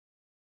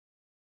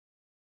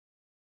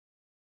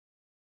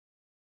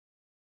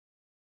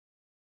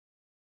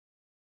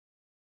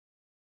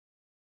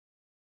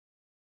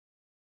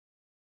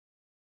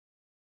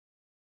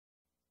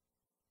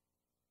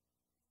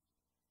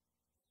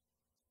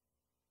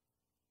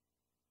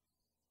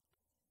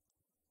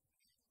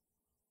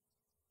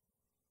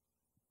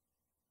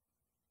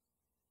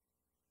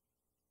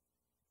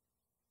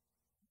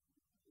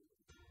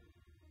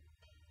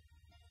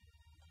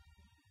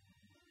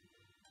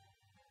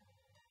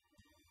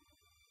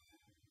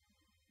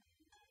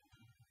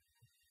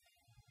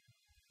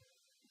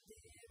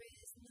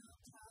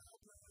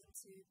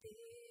too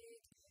big,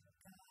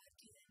 God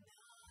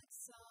cannot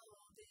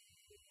solve it.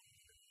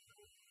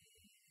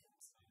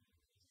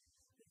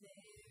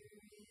 There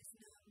is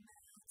no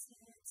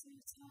mountain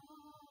too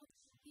tall,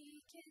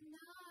 He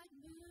cannot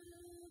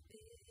move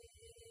it.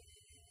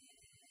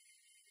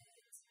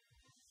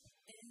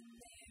 And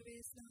there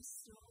is no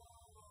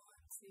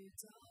storm too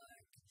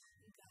dark,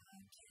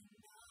 God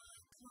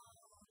cannot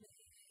calm it.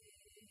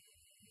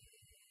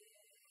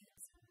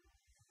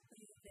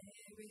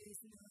 There is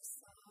no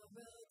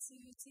sorrow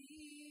too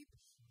deep,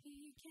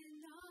 He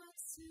cannot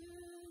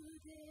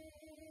soothe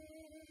it.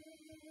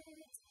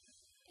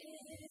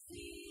 If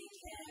He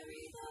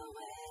carry the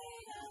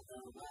weight of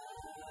the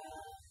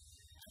world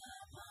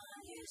upon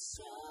His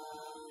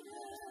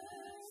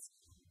shoulders,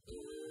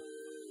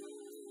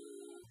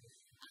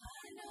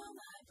 I know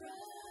my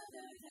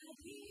brother that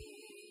He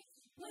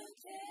will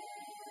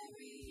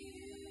carry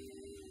you.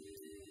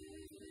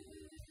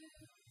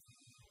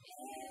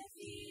 If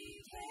He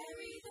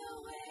carry the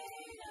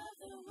weight of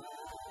the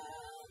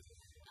world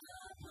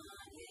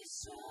upon His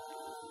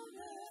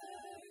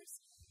shoulders,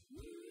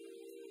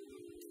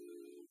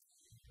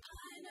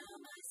 I know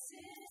my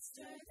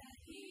sister that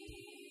He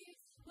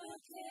will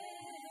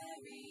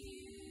carry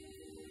you.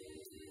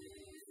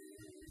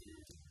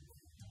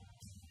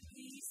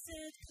 He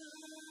said,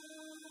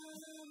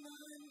 come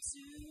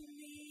unto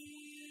me,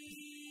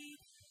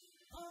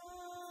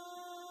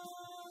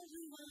 all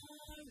who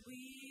are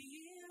weary,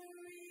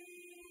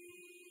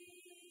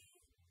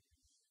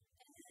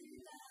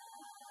 and I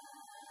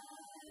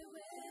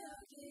will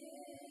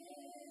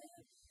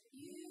give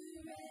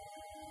you rest.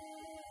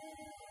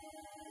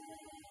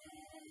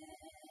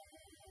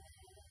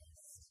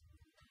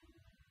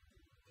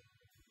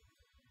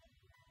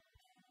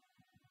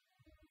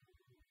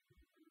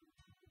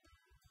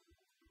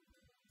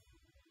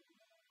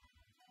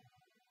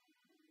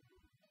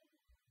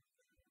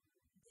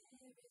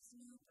 There is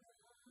no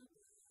problem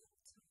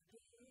too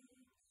big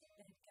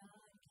that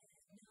God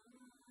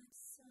cannot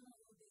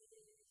solve it.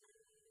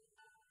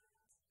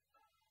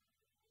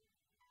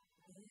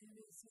 There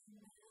is no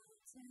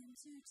mountain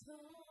too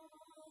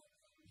tall,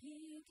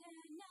 He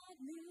cannot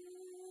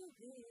move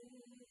it.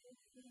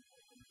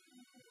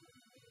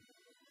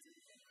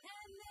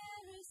 And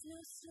there is no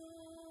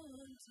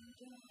storm too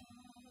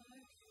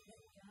dark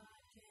that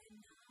God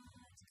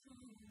cannot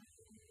calm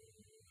it.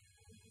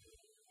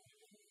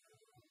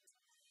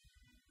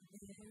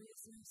 There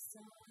is no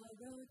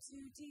sorrow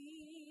too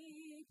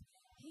deep,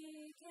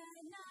 He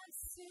cannot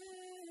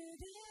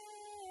soothe it.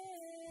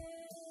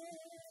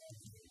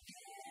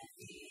 If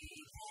He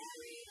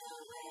carry the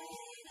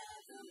weight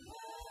of the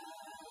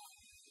world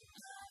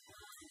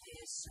upon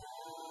His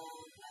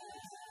shoulders,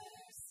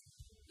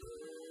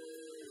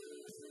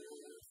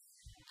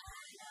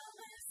 I know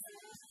my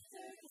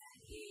sister that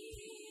He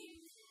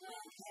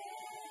will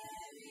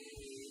carry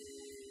you.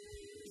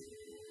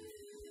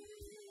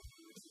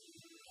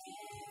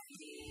 If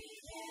He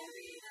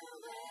carry the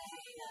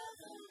weight of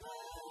the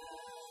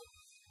world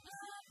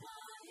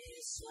upon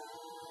His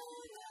shoulders,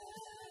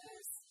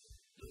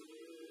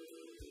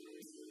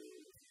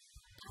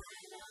 I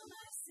know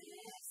my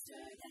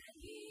sister that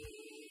He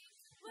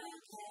will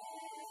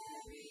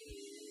carry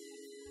you.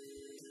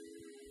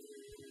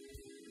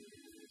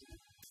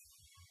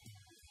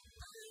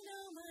 I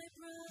know my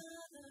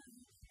brother,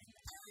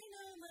 I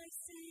know my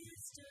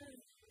sister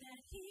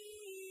that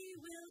He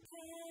will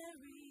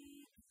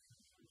carry.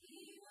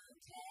 He will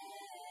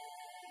carry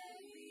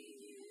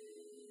you.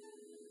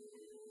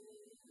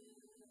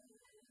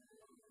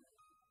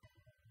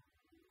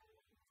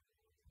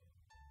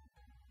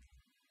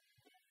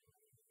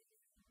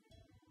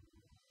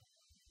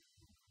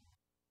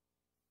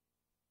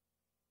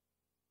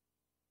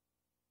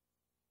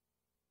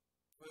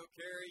 Will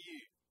carry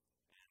you.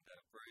 And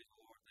praise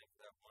the Lord. Thank you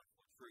for that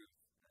wonderful truth.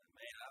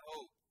 Man, I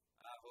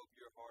hope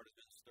your heart has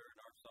been stirred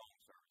in our song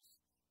service.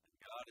 And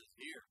God is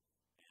here.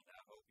 And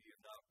I hope you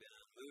have not been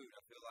unmoved.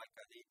 I feel like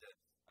I need to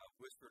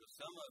whisper to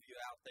some of you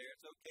out there,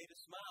 it's okay to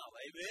smile.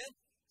 Amen?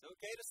 It's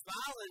okay to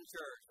smile in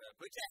church.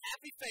 Put your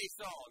happy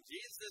face on.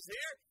 Jesus is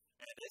here.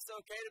 And it's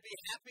okay to be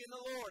happy in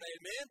the Lord.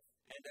 Amen?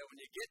 And when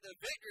you get the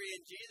victory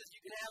in Jesus,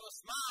 you can have a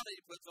smile that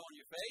He puts on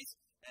your face.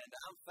 And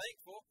I'm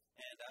thankful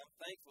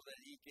that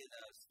He can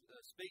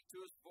speak to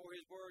us before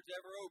His words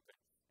ever open.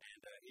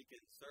 And He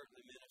can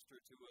certainly minister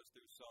to us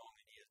through song,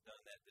 and He has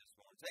done that this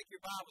morning. Take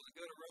your Bibles and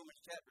go to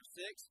Romans chapter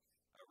 6.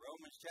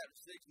 Romans chapter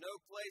 6, no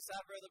place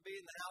I'd rather be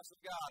in the house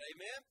of God.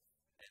 Amen?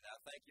 And I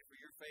thank you for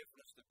your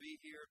faithfulness to be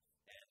here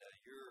and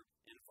your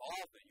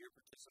involvement, your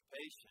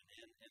participation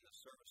in the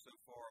service so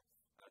far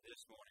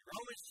this morning.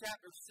 Romans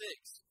chapter 6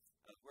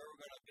 is where we're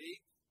going to be.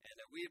 And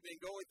we have been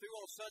going through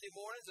on Sunday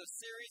mornings a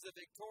series of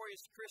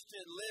victorious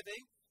Christian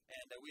living.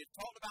 And we have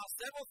talked about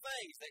several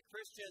things that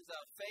Christians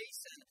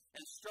face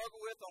and struggle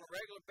with on a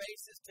regular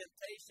basis: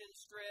 temptation,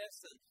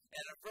 stress,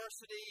 and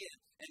adversity,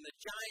 and the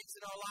giants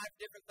in our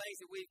life, different things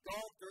that we've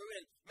gone through.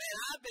 And man,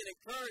 I've been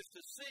encouraged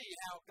to see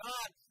how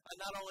God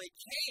not only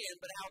can,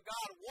 but how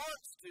God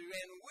wants to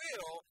and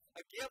will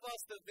give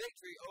us the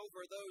victory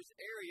over those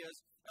areas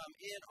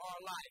in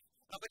our life.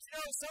 But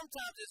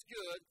sometimes it's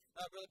good,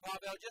 Brother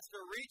Pavel, just to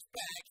reach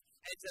back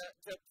and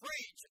to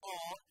preach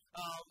on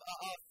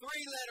a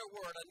three-letter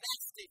word, a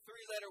nasty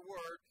three-letter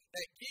word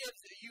that gives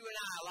you and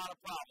I a lot of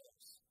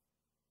problems.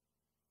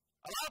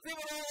 A lot of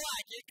people don't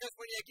like it because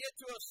when you get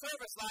to a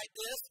service like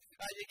this,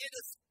 you get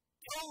to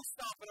toe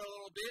stomping a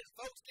little bit.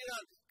 Folks get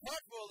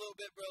uncomfortable a little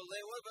bit, Brother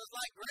Linwood, but it's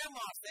like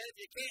Grandma said, if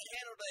you can't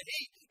handle the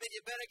heat, then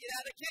you better get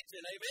out of the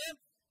kitchen. Amen?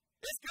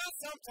 It's good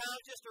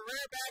sometimes just to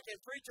rear back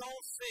and preach on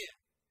sin.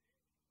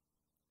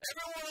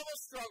 Every one of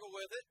us struggle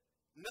with it.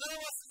 None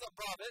of us is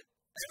above it.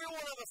 Every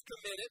one of us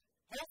committed.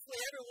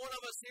 Hopefully every one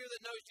of us here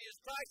that knows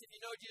Jesus Christ, if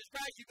you know Jesus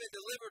Christ, you've been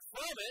delivered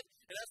from it.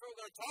 And that's what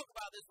we're going to talk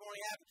about this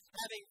morning,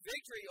 having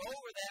victory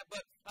over that.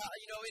 But,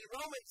 in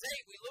Romans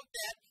 8, we looked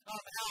at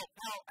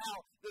how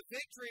the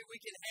victory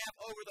we can have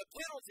over the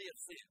penalty of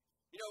sin.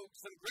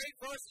 Some great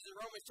verses in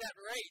Romans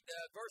chapter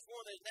 8. Verse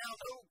 1, there's now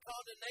no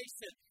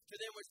condemnation to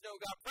them which know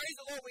God. Praise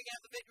the Lord, we can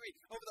have the victory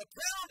over the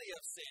penalty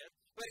of sin.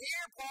 But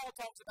here Paul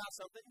talks about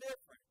something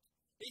different.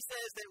 He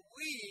says that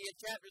we, in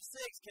chapter 6,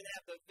 can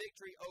have the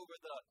victory over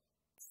the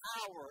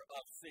power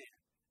of sin.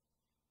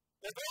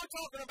 If we're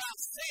talking about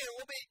sin,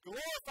 we'll be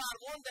glorified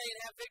one day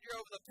and have victory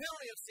over the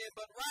penalty of sin.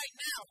 But right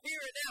now,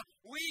 here and now,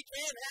 we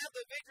can have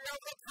the victory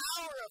over the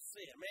power of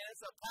sin. Man,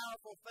 it's a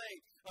powerful thing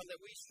that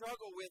we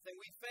struggle with and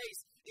we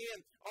face in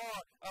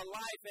our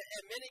life.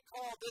 And many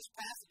call this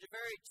passage a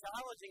very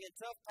challenging and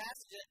tough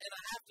passage. And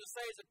I have to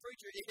say, as a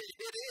preacher, it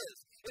is.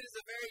 It is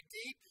a very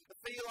deep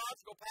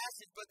theological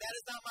passage. But that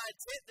is not my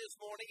intent this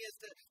morning, is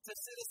to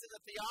sit us in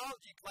a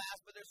theology class.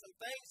 But there's some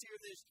things here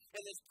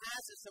in this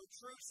passage, some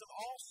truth, some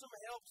awesome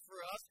helps for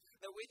us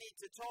that we need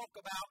to talk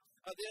about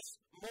this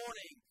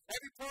morning.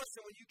 Every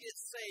person, when you get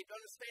saved,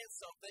 understand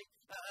something.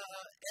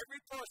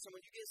 Every person,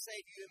 when you get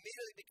saved, you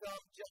immediately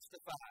become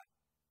justified.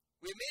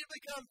 We immediately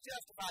become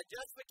justified.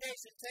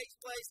 Justification takes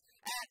place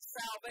at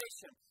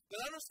salvation.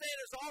 But understand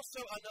there's also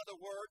another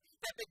word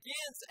that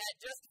begins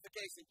at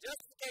justification.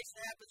 Justification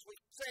happens when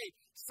you say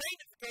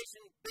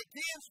sanctification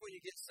begins when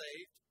you get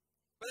saved,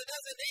 but it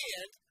doesn't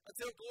end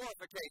until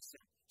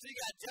glorification. So you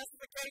got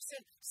justification,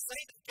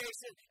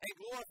 sanctification, and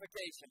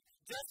glorification.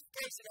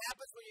 Justification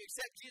happens when you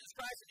accept Jesus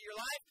Christ into your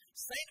life.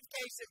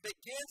 Sanctification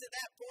begins at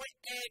that point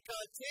and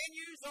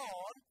continues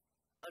on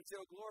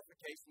until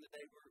glorification, the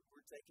day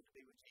we're taken to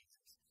be with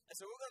Jesus. And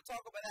so we're going to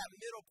talk about that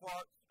middle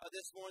part of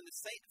this morning, the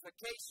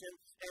sanctification.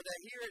 And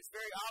here it's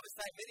very obvious,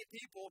 like many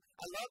people,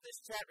 I love this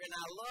chapter, and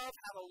I love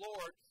how the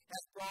Lord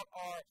has brought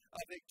our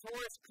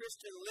Victorious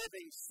Christian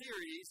Living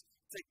series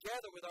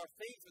together with our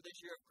theme for this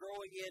year of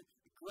growing in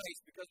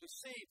grace, because we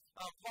see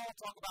Paul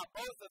talk about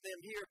both of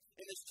them here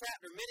in this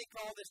chapter. Many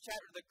call this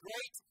chapter the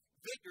Great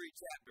Victory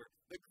chapter.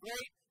 The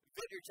Great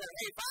Victory chapter.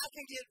 Hey, if I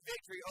can get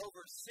victory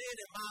over sin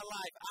in my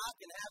life, I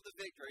can have the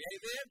victory.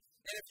 Amen?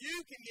 And if you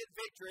can get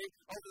victory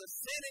over the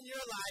sin in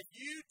your life,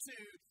 you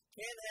too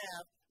can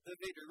have the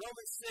victory.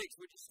 Romans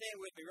 6, would you stand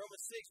with me?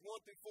 Romans 6,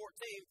 1 through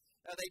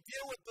 14. They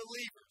deal with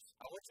believers.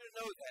 I want you to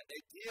know that.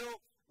 They deal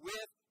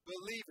with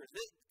believers.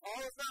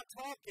 Paul is not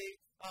talking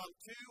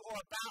to or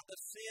about the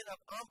sin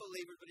of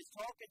unbelievers, but he's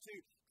talking to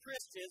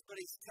Christians, but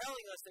he's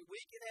telling us that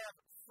we can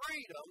have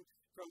freedom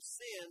from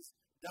sin's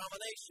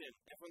domination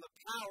and from the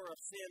power of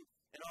sin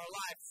in our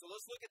life. So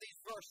let's look at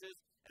these verses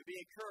and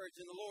be encouraged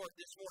in the Lord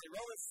this morning.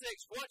 Romans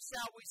 6, what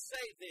shall we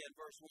say then?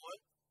 Verse 1.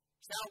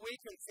 Shall we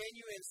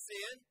continue in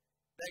sin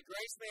that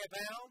grace may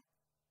abound?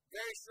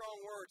 Very strong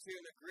words here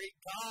in the Greek.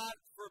 God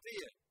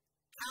forbid.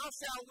 How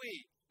shall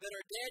we that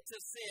are dead to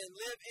sin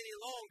live any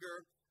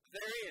longer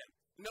therein?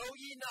 Know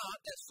ye not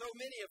that so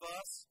many of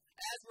us,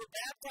 as were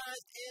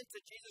baptized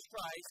into Jesus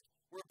Christ,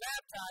 were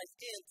baptized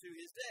into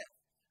his death?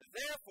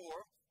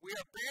 Therefore, we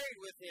are buried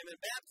with him in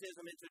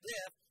baptism into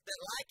death,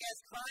 that like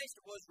as Christ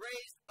was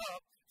raised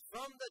up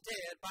from the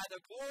dead by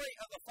the glory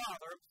of the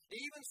Father,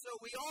 even so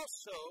we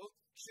also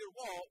should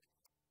walk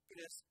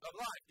in this of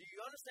life. Do you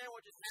understand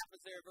what just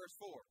happens there in verse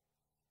 4?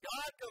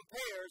 God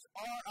compares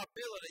our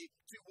ability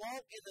to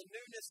walk in the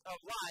newness of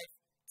life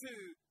to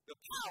the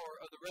power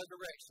of the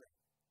resurrection.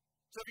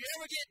 So if you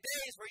ever get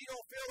days where you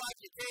don't feel like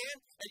you can,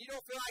 and you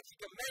don't feel like you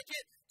can make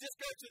it, just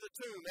go to the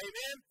tomb,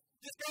 amen?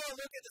 Just go and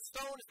look at the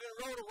stone that's been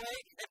rolled away,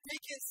 and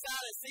peek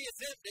inside and see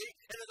it's empty,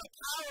 and there's the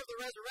power of the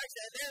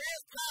resurrection, and there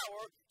is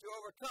power to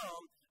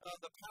overcome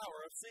the power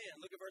of sin.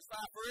 Look at verse 5.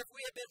 For if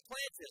we have been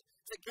planted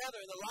together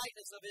in the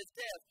likeness of his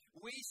death,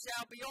 we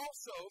shall be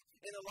also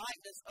in the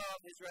likeness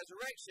of his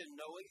resurrection,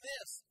 knowing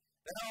this,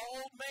 that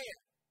our old man,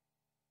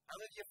 how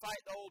many of you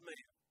fight the old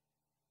man?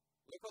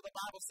 Look what the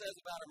Bible says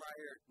about him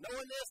right here.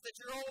 Knowing this, that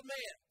your old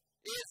man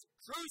is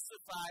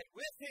crucified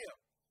with him,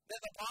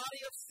 that the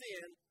body of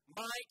sin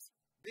might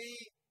be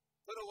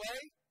put away,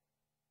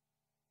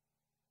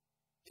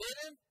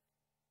 hidden,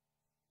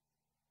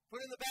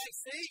 put in the back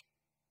seat.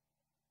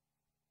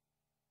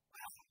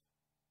 Wow.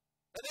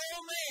 That the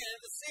old man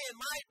of the sin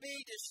might be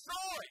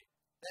destroyed,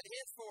 that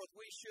henceforth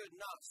we should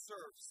not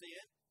serve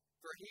sin.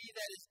 For he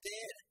that is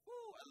dead,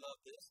 I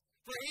love this.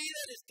 For he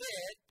that is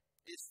dead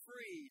is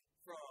freed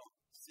from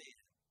sin.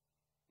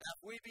 Now,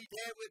 if we be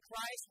dead with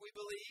Christ, we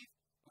believe,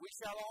 we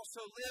shall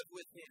also live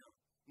with him,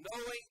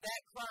 knowing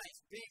that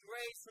Christ, being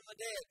raised from the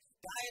dead,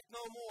 dieth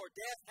no more,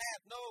 death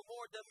hath no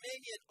more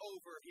dominion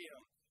over him.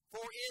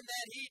 For in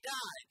that he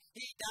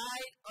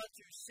died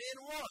unto sin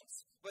once,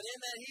 but in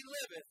that he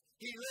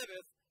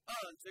liveth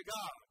unto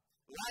God.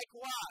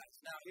 Likewise,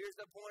 now here's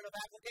the point of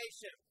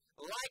application.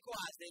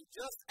 Likewise, and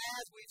just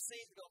as we've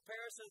seen the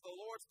comparison of the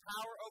Lord's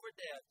power over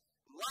death,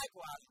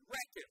 likewise,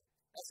 reckon.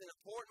 That's an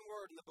important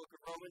word in the book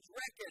of Romans.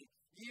 Reckon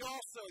ye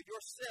also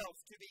yourselves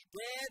to be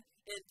dead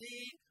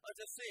indeed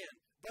unto sin,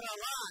 but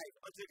alive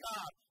unto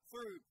God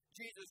through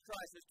Jesus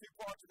Christ. There's two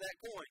parts of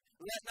that coin.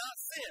 Let not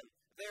sin,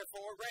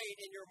 therefore, reign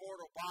in your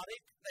mortal body,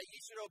 that ye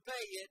should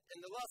obey it in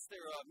the lust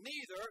thereof.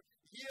 Neither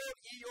yield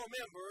ye your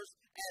members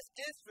as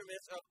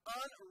instruments of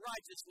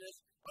unrighteousness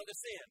unto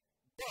sin,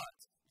 but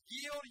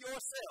yield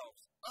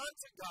yourselves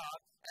unto God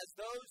as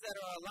those that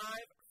are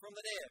alive from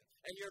the dead,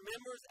 and your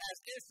members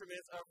as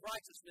instruments of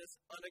righteousness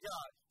unto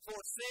God. For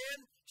sin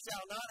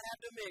shall not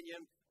have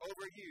dominion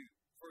over you,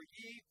 for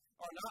ye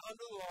are not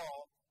under the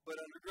law, but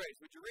under grace.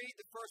 Would you read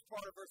the first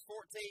part of verse 14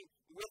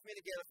 with me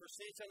together? For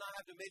sin shall not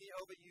have dominion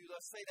over you.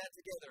 Let's say that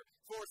together.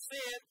 For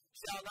sin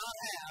shall not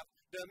have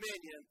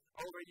dominion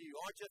over you.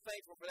 Aren't you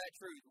thankful for that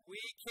truth?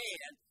 We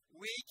can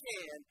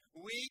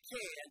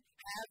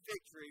have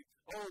victory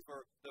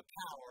over the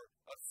power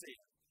of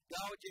sin.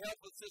 God, would you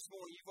help us this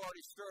morning? You've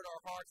already stirred our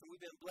hearts, and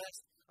we've been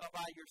blessed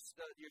by your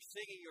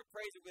singing, your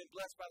praise. We've been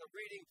blessed by the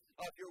reading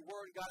of your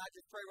word. God, I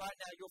just pray right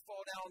now you'll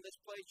fall down on this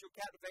place. You'll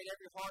captivate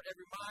every heart,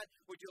 every mind.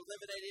 Would you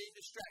eliminate any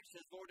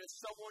distractions? Lord,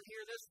 there's someone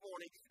here this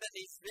morning that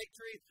needs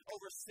victory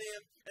over sin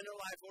in their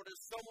life. Lord,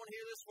 there's someone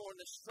here this morning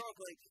that's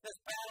struggling,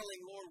 that's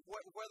battling, Lord,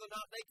 whether or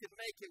not they can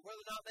make it,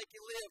 whether or not they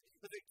can live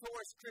the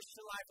victorious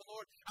Christian life. And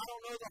Lord, I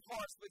don't know the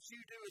hearts, but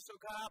you do. And so,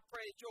 God, I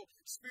pray that your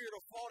spirit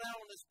will fall down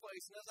on this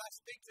place. And as I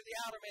speak to the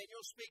outer man,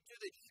 you'll speak to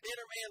the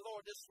inner man,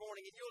 Lord, this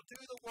morning, and you'll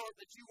do the work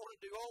that you want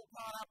to do. Oh,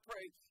 God, I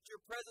pray that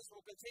your presence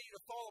will continue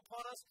to fall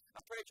upon us.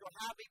 I pray that you'll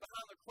hide me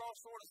behind the cross,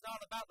 Lord. It's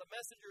not about the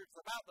messenger, it's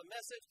about the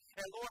message.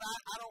 And Lord,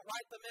 I don't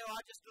write the mail,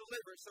 I just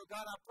deliver it. So,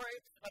 God, I pray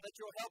that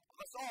you'll help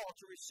us all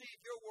to receive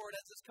your word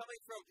as it's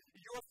coming from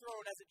your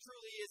throne, as it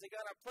truly is. And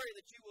God, I pray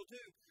that you will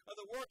do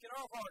the work in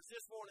our hearts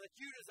this morning that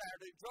you desire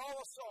to draw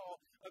us all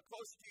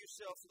closer to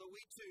yourself so that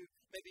we too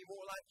may be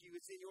more like you.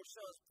 It's in your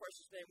Son's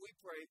precious name we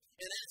pray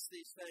and ask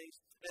these things.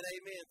 And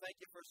amen.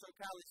 Thank you for so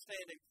kindly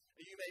standing.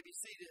 You may be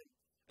seated.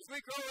 As we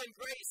grow in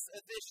grace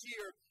this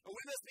year,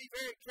 we must be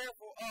very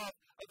careful of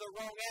the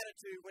wrong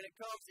attitude when it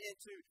comes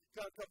into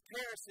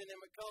comparison and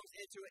when it comes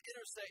into an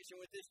intersection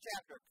with this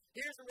chapter.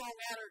 Here's the wrong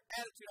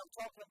attitude I'm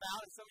talking about,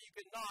 and some of you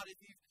can nod if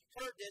you've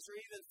heard this or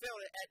even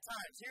felt it at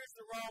times. Here's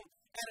the wrong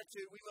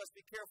attitude we must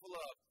be careful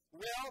of.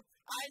 Well,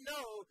 I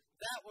know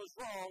that was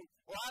wrong,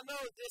 or I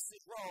know this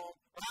is wrong,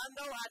 or I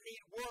know I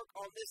need work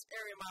on this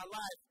area of my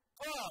life,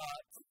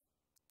 but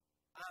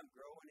I'm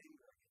growing in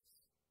grace.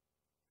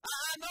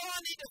 I know I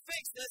need to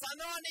fix this. I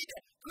know I need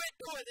to quit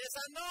doing this.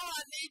 I know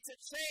I need to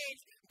change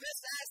this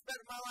aspect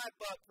of my life,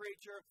 but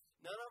preacher,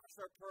 none of us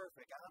are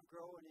perfect. I'm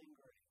growing in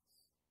grace.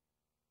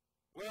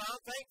 Well,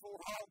 I'm thankful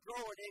we're all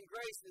growing in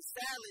grace. And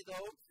sadly,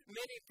 though,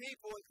 many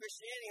people in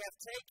Christianity have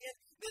taken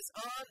this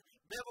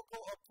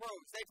unbiblical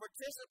approach. They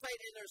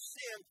participate in their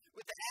sin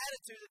with the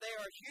attitude that they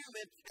are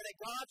human and that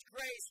God's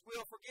grace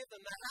will forgive them.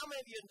 Now, how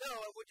many of you know,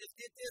 and we'll just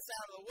get this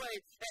out of the way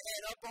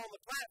and up on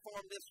the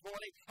platform this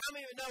morning, how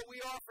many of you know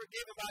we are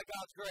forgiven by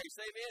God's grace?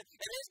 Amen?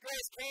 And His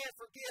grace can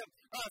forgive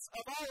us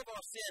of all of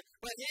our sin,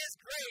 but His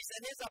grace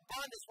and His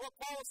abundance, what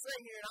Paul is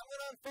saying here, and I'm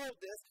going to unfold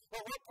this,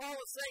 but what Paul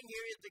is saying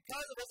here is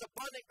because of His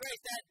abundant grace,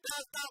 that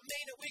does not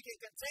mean that we can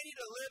continue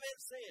to live in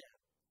sin.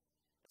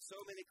 So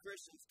many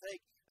Christians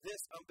take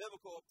this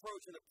unbiblical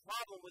approach, and the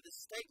problem with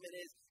this statement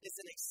is it's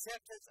an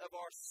acceptance of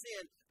our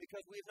sin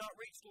because we have not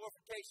reached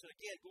glorification.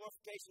 Again,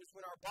 glorification is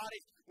when our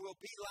bodies will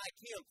be like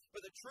Him.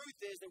 But the truth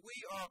is that we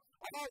are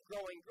all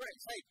growing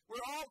grace. Hey,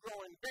 we're all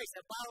growing grace.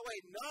 And by the way,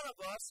 none of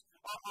us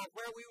are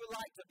where we would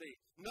like to be.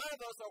 None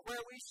of us are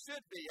where we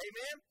should be.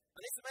 Amen? I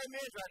need some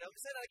amens right now. Let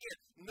me say that again.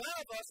 None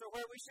of us are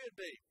where we should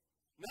be.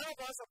 None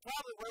of us are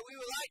probably where we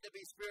would like to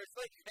be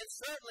spiritually, and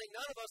certainly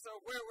none of us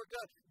are where we're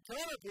going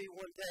to be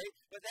one day,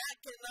 but that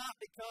cannot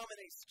become an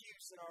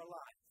excuse in our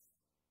life.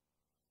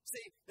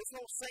 See, this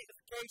whole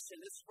sanctification,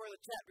 this is where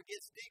the chapter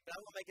gets deep, but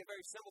I'm going to make it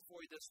very simple for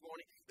you this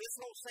morning. This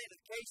whole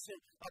sanctification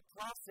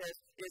process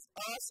is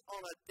us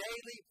on a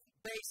daily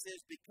basis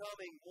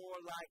becoming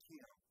more like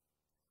Him.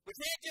 We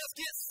can't just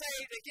get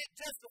saved and get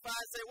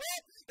justified and say,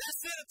 well,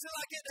 that's it until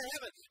I get to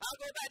heaven.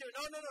 I'll go back to it.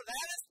 No.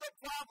 That is the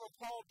problem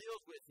Paul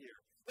deals with here.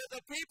 That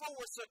the people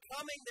were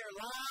succumbing their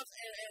lives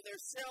and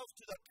their selves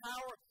to the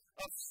power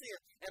of sin.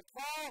 And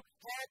Paul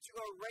had to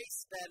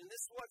erase that. And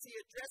this is what he's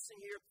addressing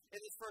here in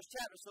this first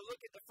chapter. So look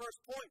at the first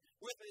point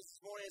with me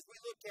this morning as we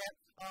look at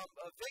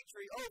a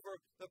victory over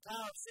the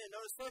power of sin.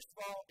 Notice, first of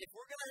all, if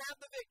we're going to have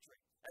the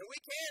victory, and we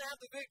can have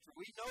the victory,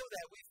 we know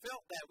that, we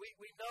felt that,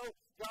 we know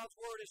God's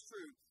word is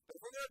true. But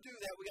if we're going to do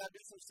that, we got to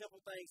do some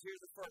simple things.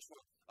 Here's the first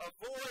one.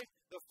 Avoid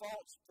the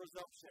false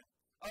presumption.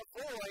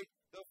 avoid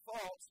the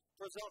false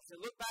presumption.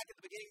 Look back at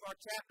the beginning of our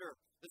chapter.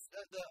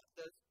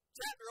 The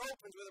chapter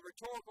opens with a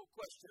rhetorical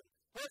question.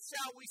 What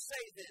shall we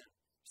say then?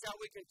 Shall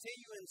we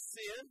continue in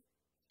sin?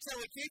 Shall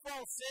we keep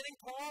on sinning,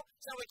 Paul?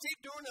 Shall we keep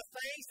doing the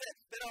things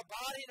that our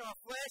body and our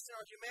flesh and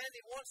our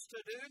humanity wants to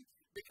do?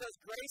 Because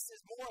grace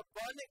is more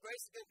abundant,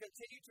 grace is going to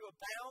continue to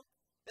abound.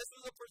 This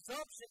was a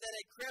presumption that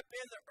had crept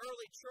in the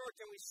early church,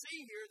 and we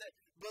see here that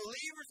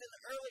believers in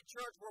the early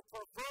church were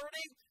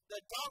perverting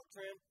the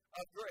doctrine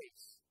of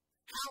grace.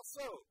 How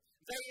so?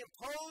 They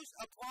imposed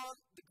upon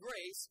the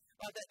grace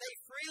that they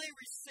freely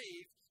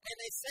received, and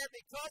they said,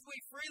 because we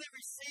freely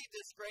receive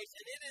this grace,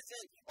 and it is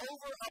in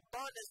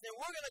overabundance, then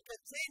we're going to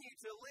continue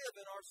to live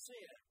in our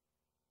sin.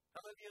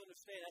 How many of you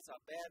understand that's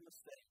a bad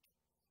mistake?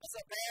 That's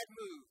a bad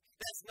move.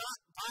 That's not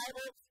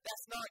Bible.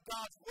 That's not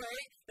God's way.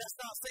 That's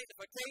not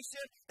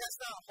sanctification. That's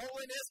not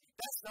holiness.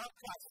 That's not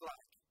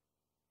Christ-like.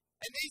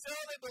 And these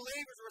early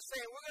believers were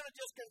saying, we're going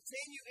to just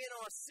continue in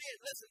our sin.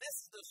 Listen, this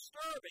is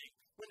disturbing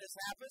when this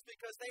happens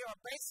because they are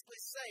basically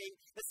saying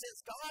that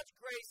since God's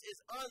grace is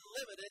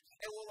unlimited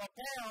and will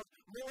abound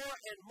more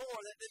and more,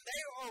 that then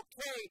they are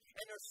okay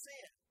in their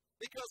sin.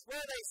 Because where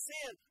they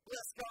sin,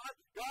 bless God,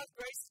 God's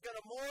grace is going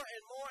to more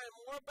and more and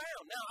more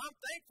abound. Now, I'm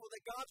thankful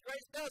that God's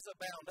grace does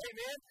abound.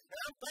 Amen? And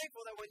I'm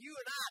thankful that when you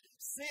and I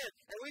sin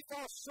and we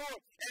fall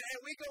short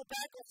and we go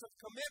back on some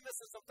commitments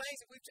and some things,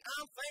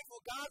 I'm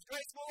thankful God's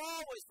grace will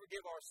always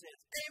forgive our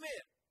sins.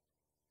 Amen?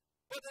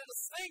 But the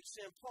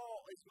distinction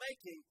Paul is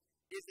making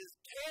is this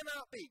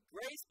cannot be.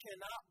 Grace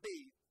cannot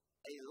be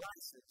a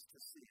license to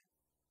sin.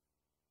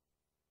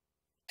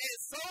 And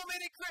so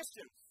many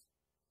Christians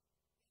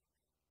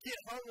get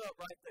hung up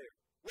right there.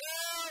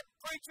 Well,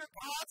 preacher,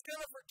 God's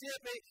going to forgive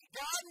me.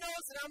 God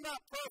knows that I'm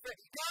not perfect.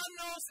 God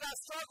knows that I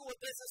struggle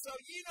with this. And so,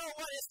 you know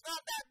what? It's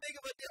not that big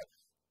of a deal.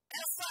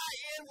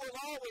 S-I-N will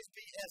always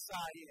be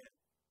S-I-N.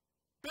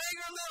 Big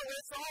or little,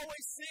 it's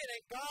always sin.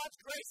 And God's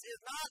grace is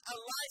not a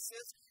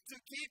license to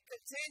keep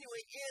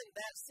continuing in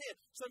that sin.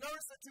 So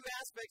notice the two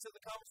aspects of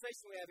the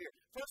conversation we have here.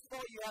 First of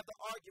all, you have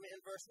the argument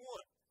in verse 1.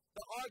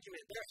 The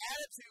argument. Their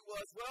attitude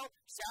was, well,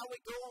 shall we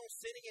go on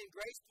sinning in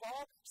grace,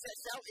 Paul?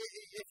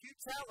 If you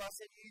tell us,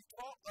 if you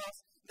taught us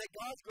that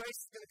God's grace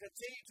is going to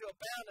continue to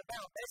abound,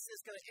 basically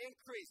it's going to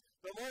increase.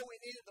 The more we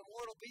need it, the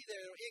more it'll be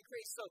there. It'll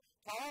increase. So,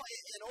 Paul,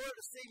 in order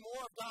to see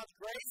more of God's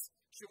grace,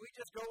 should we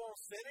just go on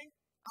sinning?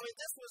 I mean,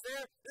 this was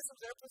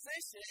their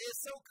position.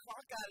 It's so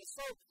cockeyed. It's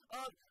so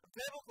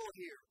unbiblical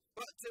here.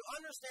 But to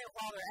understand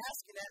why they're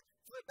asking that,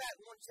 flip back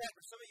one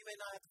chapter. Some of you may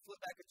not have to flip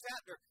back a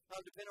chapter,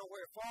 depending on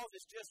where it falls.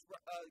 It's just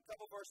a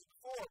couple verses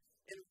before,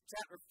 in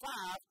chapter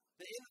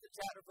 5, the end of the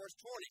chapter, verse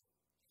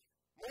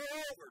 20.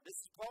 Moreover, this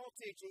is Paul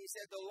teaching, he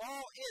said, the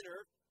law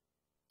entered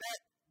that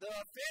the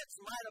offense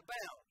might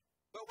abound.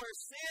 But where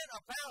sin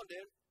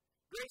abounded,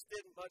 grace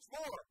did much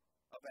more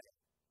abound.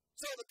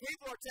 So the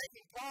people are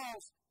taking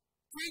Paul's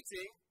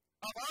teaching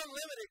of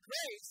unlimited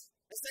grace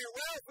and saying,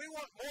 well, if we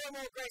want more and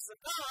more grace of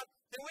God,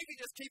 then we can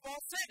just keep on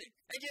sinning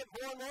and get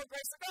more and more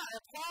grace of God.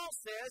 And Paul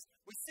says,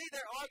 we see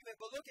their argument,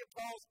 but look at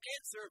Paul's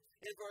answer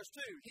in verse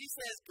 2. He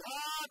says,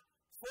 God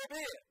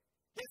forbid.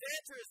 His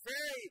answer is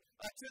very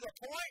to the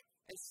point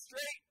and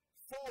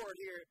straightforward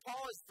here.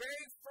 Paul is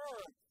very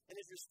firm in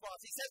his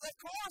response. He says, of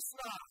course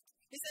not.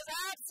 He says,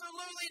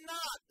 absolutely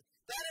not.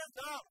 That is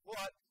not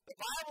what the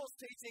Bible's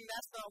teaching.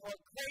 That's not what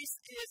grace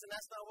is, and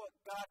that's not what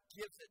God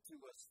gives it to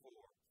us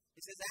for.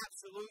 He says,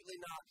 absolutely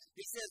not.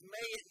 He says,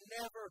 may it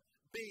never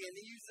be. And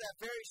he uses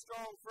that very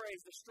strong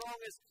phrase, the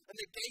strongest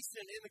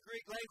negation in the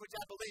Greek language,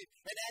 I believe,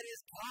 and that is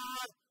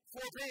God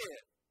forbid.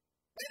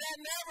 May that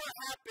never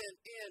happen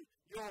in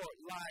your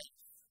life.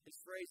 His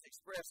phrase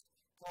expressed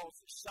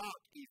Paul's shock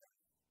even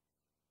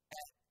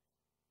at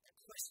the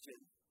question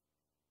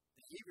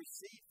that he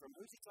received from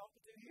who's he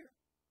talking to here?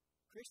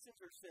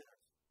 Christians or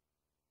sinners?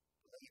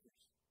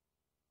 Believers.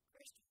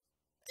 Christians.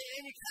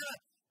 And you kind of,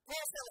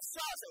 Paul's kind of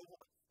shocked.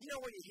 You know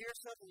when you hear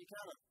something, you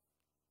kind of,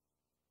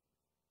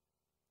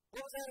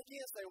 what was that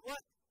again? Say,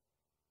 what?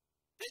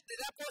 Did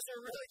that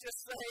person really just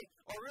say,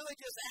 or really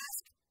just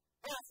ask,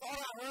 well, I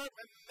thought I heard,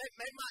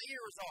 maybe my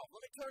ear was off.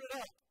 Let me turn it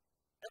up.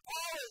 And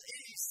Paul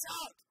he's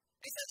shocked.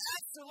 He says,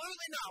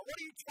 absolutely not. What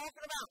are you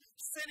talking about?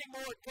 Sinning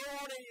more, go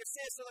on in your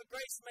sins so the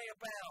grace may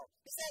abound.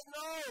 He says,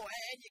 no,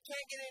 and you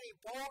can't get any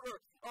bolder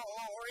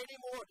or any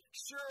more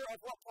sure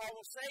of what Paul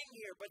was saying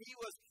here. But he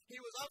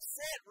was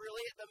upset,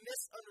 really, at the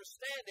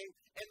misunderstanding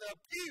and the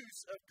abuse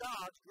of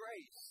God's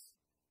grace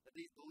that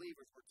these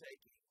believers were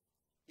taking.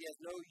 He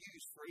has no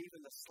use for even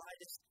the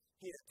slightest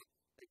hint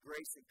that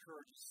grace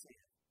encourages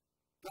sin.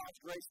 God's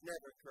grace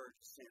never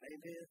encourages sin.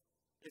 Amen?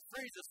 It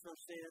frees us from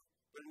sin,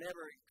 but it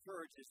never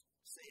encourages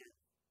sin.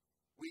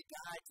 We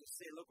died to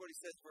sin. Look what he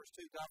says in verse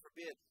 2. God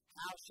forbid.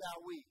 How shall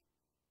we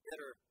that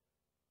are,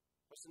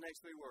 what's the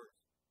next three words?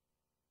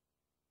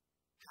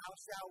 How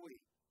shall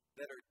we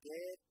that are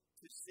dead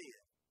to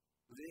sin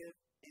live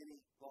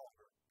any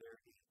longer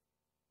therein?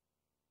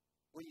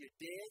 When you're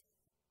dead,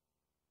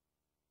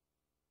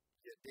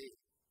 you're dead.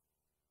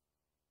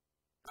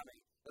 I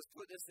mean, let's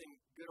put this in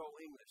good old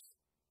English.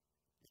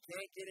 You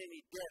can't get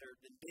any deader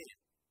than dead.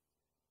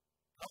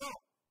 Come on.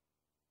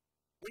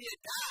 When you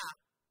die,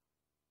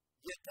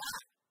 you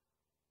die.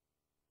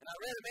 And I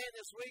read a man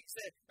this week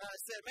said,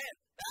 man,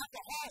 the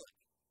alcoholic,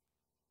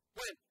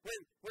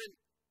 when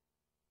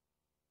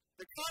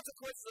the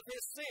consequences of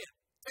his sin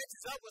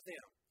catches up with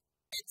him,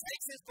 it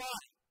takes his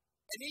body,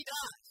 and he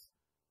dies.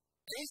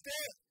 And he's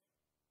dead.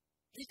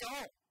 He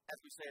gone, as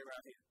we say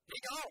around here. He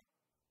gone.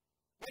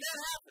 When that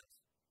happens,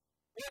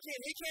 well,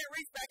 again, he can't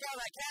reach back out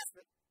of that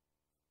casket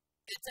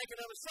and take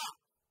another shot.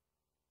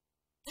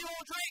 He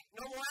won't drink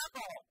no more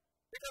alcohol.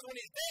 Because when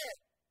he's dead,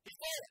 he's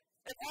dead.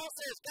 And Paul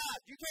says, God,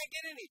 you can't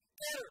get any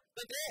better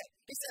than dead.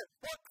 He said,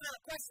 what kind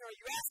of question are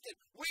you asking?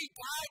 We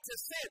died to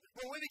sin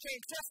when we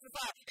became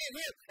justified in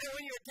him. And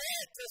when you're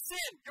dead to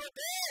sin, you're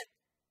dead.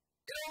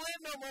 You don't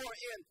live no more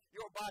in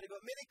your body.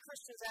 But many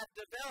Christians have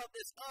developed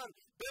this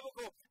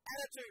unbiblical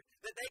attitude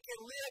that they can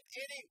live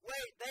any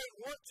way they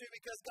want to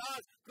because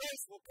God's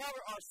grace will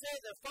cover our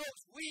sins. And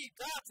folks, we've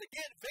got to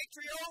get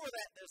victory over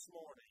that this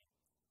morning.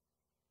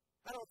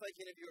 I don't think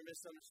any of you are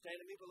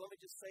misunderstanding me, but let me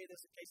just say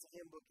this in case the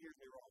hymn book hears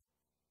me wrong.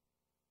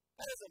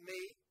 That doesn't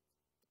mean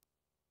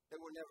that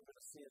we're never going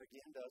to sin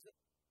again, does it?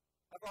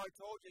 I've already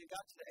told you and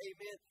got you to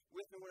amen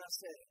with me when I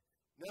said it.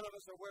 None of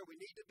us are where we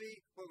need to be,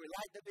 where we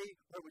like to be,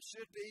 where we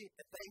should be,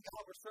 and thank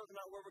God we're certainly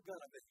not where we're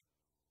going to be.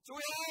 So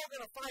we're all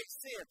going to fight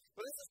sin.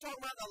 But this is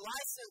talking about the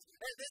license.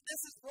 And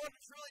this is what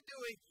it's really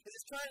doing, is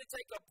it's trying to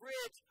take a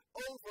bridge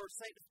over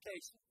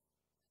sanctification.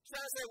 It's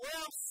trying to say, well,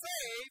 I'm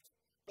saved,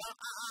 but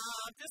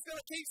I'm just going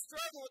to keep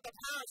struggling with the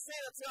power of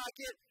sin until I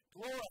get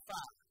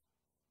glorified.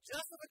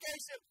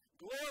 Justification,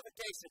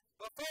 glorification.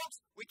 But folks,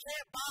 we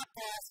can't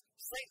bypass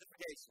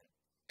sanctification.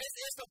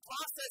 It's a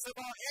process of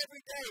our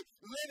everyday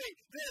living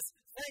this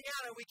thing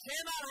out, and we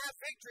cannot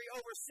have victory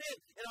over sin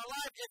in our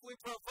life if we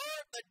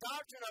pervert the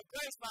doctrine of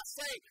grace by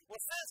saying,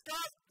 well, since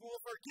God will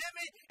forgive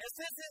me, and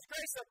since his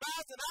grace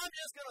abounds, then I'm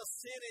just going to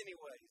sin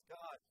anyways.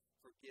 God,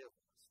 forgive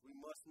us. We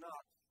must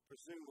not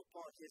presume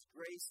upon his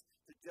grace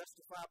to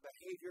justify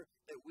behavior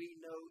that we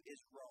know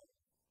is wrong.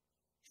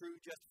 True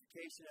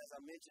justification, as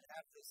I mentioned,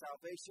 after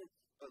salvation,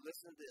 but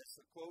listen to this,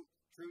 a quote,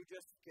 true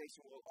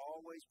justification will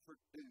always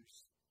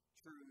produce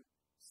true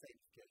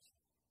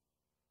sanctification.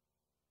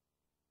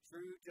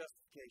 True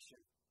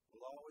justification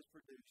will always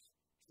produce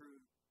true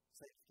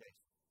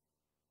sanctification.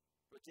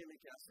 But Jimmy,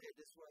 can I say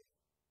it this way?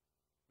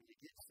 When you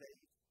get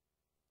saved,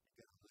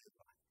 you're going to live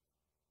like it.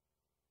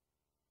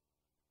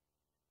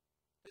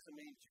 Doesn't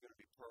mean that you're going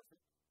to be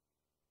perfect.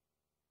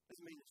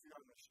 Doesn't mean that you're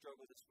not going to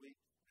struggle this week.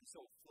 This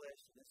old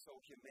flesh and this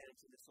old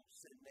humanity and this old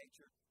sin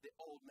nature, the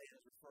old man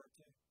is referred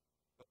to.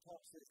 But Paul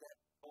says that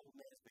old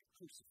man has been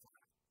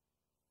crucified.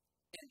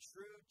 And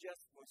true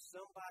justice, when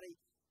somebody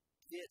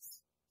gets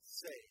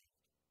saved,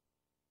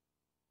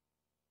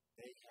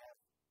 they have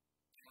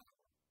power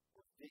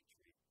or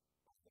victory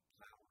over the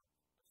power of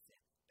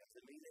sin.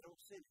 Doesn't mean they don't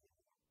sin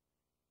anymore,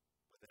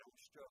 but they don't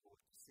struggle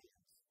with the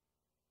sins.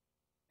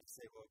 And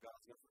say, well,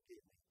 God's going to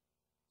forgive me,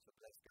 so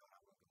bless God,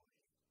 I'm going to go ahead.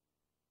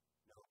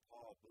 No,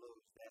 Paul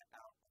blows that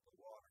out of the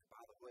water.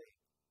 By the way,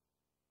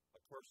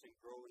 a person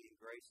growing in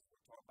grace,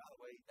 we're talking, by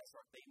the way, that's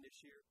our theme this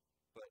year,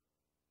 but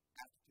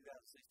after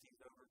 2016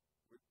 is over,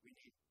 we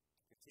need to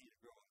continue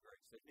to grow in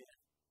grace. Amen.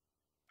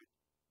 But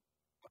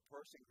a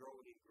person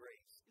growing in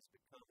grace is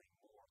becoming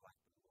more like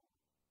the Lord.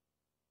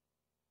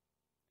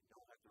 You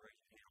don't have to raise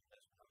your hand on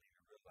this one. How many of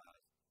you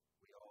realize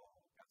we all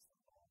got some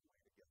long way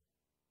to go?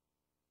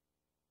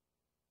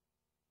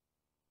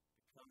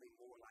 Becoming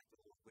more like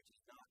the Lord, which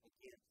is not,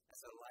 again,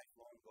 that's a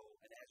lifelong goal.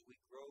 And as we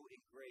grow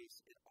in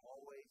grace, it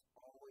always,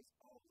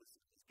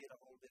 listen, let's get a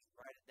hold of this,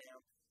 write it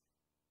down,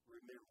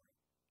 remember.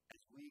 As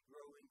we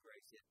grow in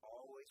grace, it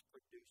always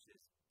produces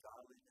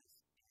godliness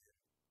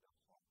in the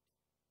heart.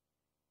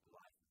 The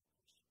life of a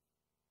Christian.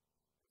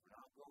 If we're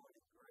not growing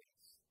in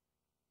grace,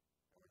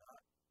 and we're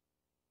not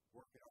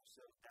working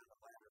ourselves down the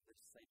ladder of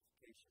this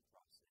sanctification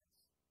process,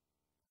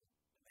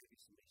 there may be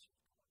some issues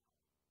going on.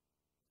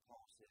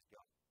 Paul says,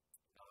 God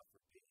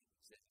forbid.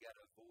 He says you got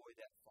to avoid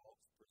that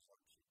false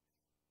presumption.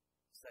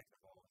 Second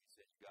of all, he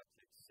says you got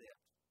to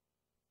accept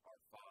our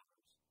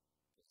Father's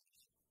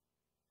position.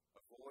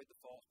 Avoid the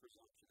false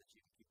presumption that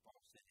you can keep on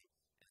sinning.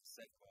 And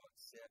second of all,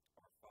 accept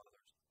our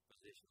Father's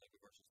position. Look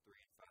at verses 3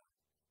 and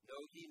 5.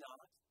 Know ye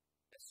not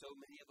that so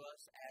many of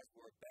us, as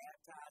were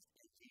baptized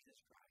in Jesus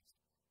Christ,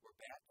 were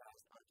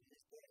baptized unto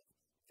his death?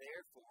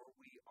 Therefore,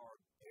 we are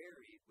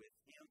buried with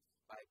him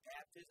by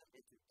baptism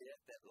into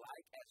death, that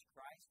like as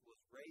Christ was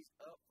raised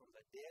up from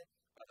the dead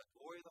by the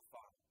glory of the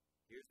Father.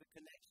 Here's the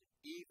connection.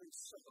 Even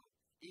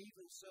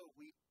so,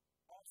 we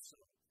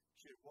also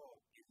should walk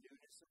in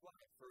newness of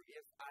life. For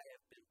if I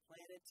have been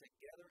planted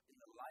together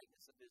in the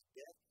likeness of his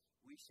death,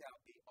 we shall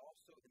be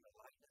also in the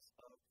likeness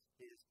of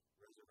his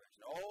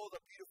resurrection. Oh,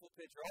 the beautiful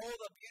picture, oh,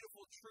 the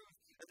beautiful truth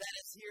that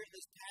is here in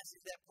this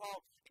passage that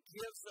Paul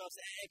gives us.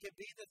 And it could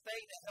be the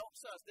thing that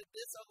helps us, that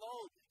this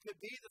alone could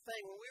be the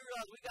thing. When we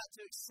realize we got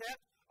to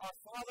accept our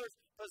Father's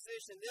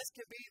position, this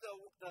could be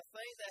the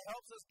thing that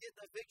helps us get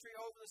the victory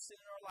over the sin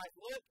in our life.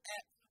 Look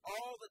at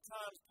all the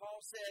times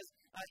Paul says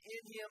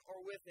in him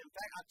or with him. In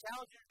fact, I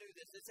challenge you to do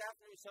this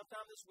afternoon,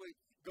 sometime this week.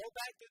 Go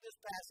back through this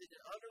passage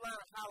and underline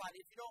or highlight,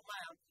 if you don't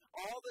mind,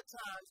 all the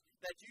times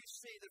that you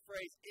see the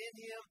phrase in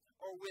him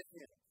or with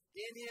him.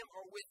 In him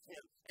or with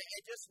him.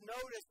 And just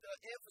notice the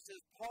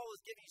emphasis Paul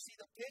is giving. You see,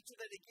 the picture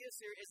that he gives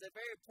here is a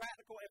very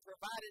practical and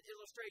provided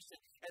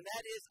illustration, and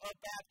that is of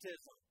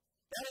baptism.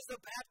 That is the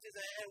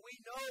baptism, and we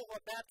know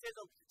what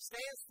baptism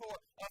stands for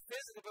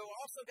physically, but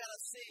we've also got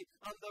to see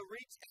how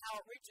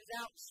it reaches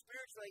out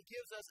spiritually and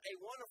gives us a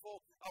wonderful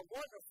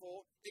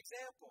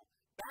example.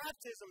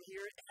 Baptism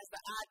here has the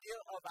idea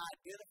of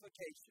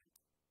identification.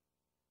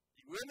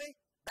 You with me?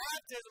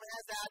 Baptism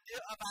has the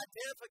idea of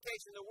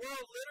identification. The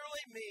word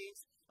literally means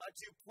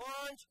to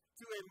plunge,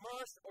 to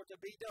immerse, or to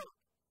be dunked.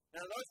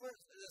 Now, those who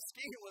were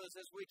skiing with us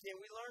this weekend,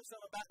 we learned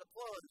something about the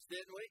plunge,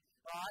 didn't we?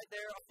 All right,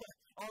 there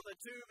on the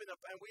tube,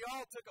 and we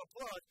all took a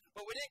plunge,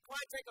 but we didn't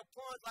quite take a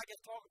plunge like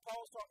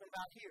Paul's talking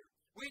about here.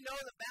 We know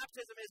that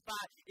baptism is by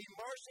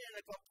immersion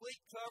in a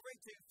complete covering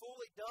to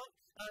fully dunk,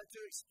 to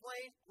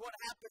explain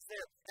what happens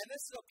there. And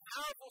this is a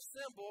powerful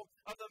symbol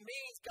of the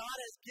means God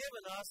has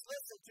given us,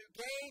 listen, to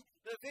gain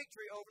the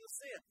victory over the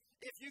sin.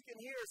 If you can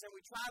hear us, and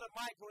we try to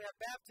mic when we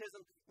have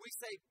baptism, we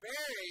say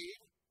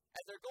buried,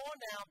 as they're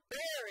going down,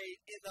 buried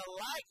in the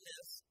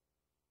likeness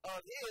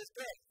of his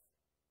death.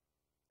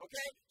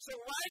 Okay? So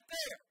right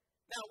there,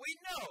 now we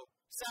know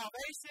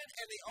salvation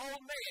and the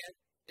old man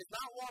is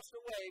not washed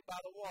away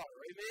by the water.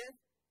 Amen?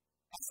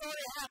 That's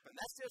already happened.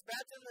 That's just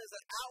baptism is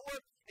an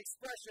outward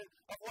expression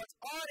of what's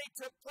already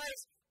took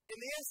place in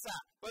the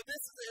inside. But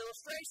this is an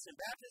illustration.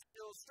 Baptism is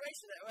an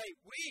illustration that way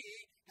we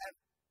have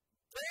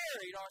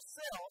buried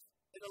ourselves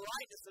in the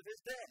likeness of his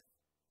death.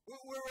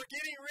 We're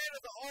getting rid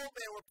of the old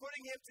man. We're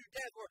putting him to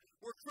death.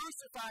 We're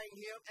crucifying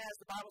him, as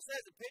the Bible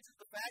says. It pictures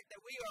the fact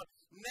that we are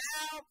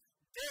now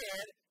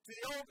dead to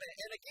the old man.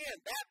 And again,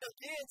 that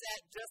begins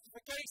at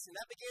justification.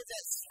 That begins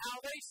at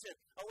salvation.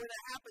 And when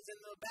it happens in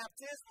the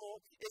baptismal,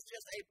 it's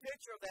just a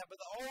picture of that.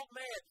 But the old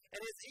man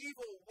and his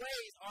evil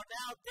ways are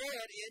now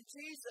dead in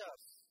Jesus.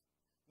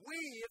 We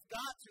have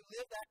got to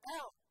live that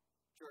out,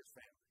 church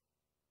family.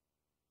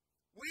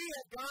 We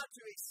have got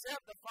to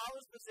accept the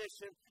Father's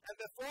position, and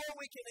before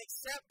we can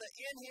accept the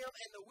in him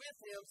and the with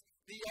him,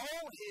 the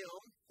old him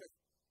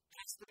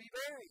has to be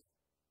buried.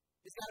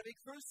 He's got to be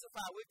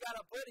crucified. We've got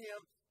to put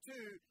him to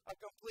a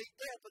complete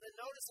death. But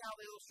then notice how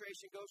the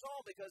illustration goes on,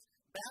 because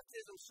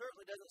baptism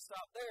certainly doesn't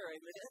stop there,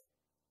 amen?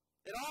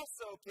 It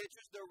also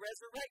pictures the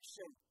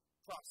resurrection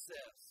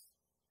process.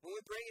 When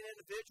we bring an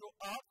individual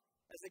up,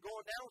 as they're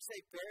going down, we say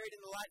buried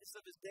in the likeness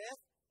of his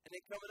death, and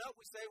then coming up,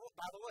 we say, well,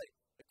 by the way,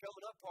 the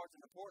coming up part's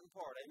an important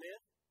part, amen?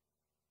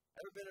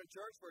 Ever been in a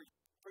church where you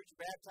preacher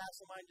baptized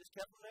somebody and just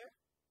kept them there?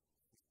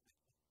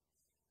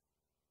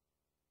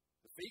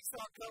 The feet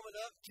start coming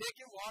up,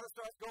 kicking, water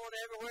starts going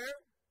everywhere.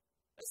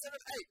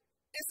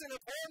 It's an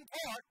important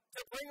part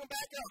to bring them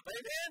back up,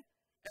 amen?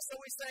 And so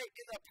we say,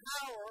 in the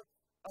power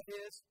of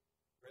his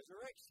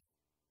resurrection,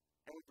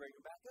 and we bring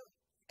them back up.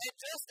 And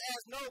just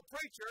as no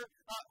preacher,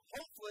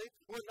 hopefully,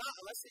 will not,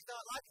 unless he's not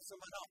liking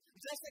somebody else,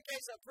 just in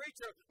case a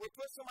preacher would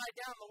put somebody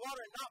down in the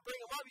water and not bring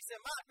them up, he said,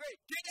 my great,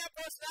 get that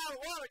person out of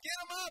the water, get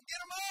them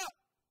up.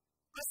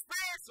 But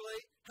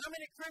spiritually, how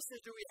many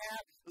Christians do we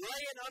have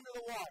laying under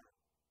the water?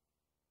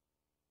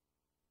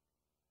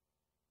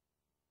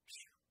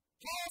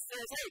 Paul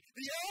says, hey,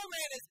 the old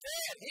man is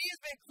dead. He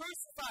has been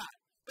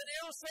crucified. But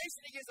the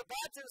illustration he gives a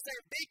baptism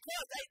saying,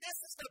 because, hey, this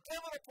is the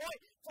pivotal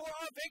point for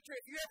our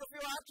victory. If you ever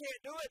feel I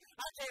can't do it,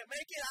 I can't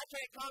make it, I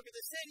can't conquer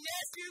the sin,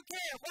 yes, you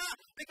can. Why?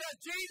 Because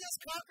Jesus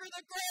conquered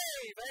the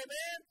grave.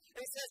 Amen?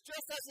 He says,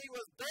 just as he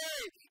was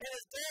buried and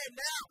is dead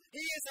now,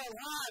 he is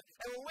alive.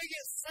 And when we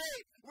get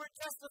saved, we're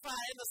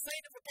justified, and the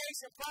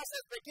sanctification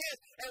process begins.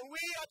 And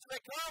we are to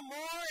become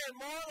more and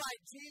more like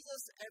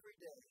Jesus every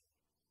day.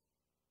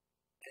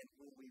 And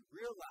when we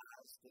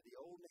realize that the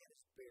old man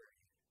is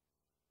buried,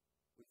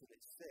 we can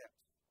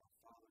accept our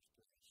Father's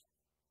position.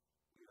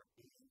 We are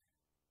in him.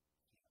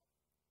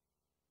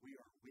 We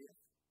are with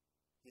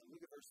him. Look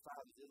at verse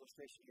 5 of the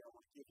illustration here I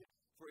want to give you.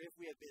 For if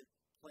we have been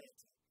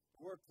planted.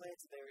 The word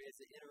planted there is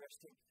an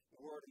interesting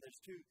word, and there's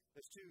two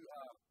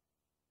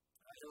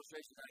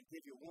illustrations I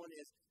can give you. One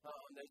is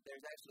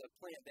there's actually a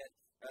plant that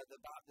the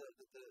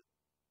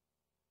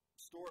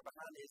story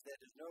behind it is that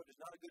there's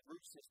not a good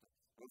root system.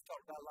 And we've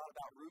talked a lot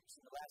about roots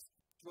in the last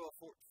 12,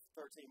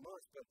 13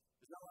 months, but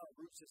there's not a lot of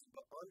root system.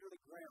 But under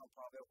the ground,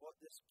 probably what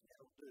this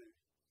plant will do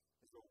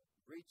is it'll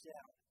reach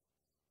out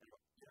and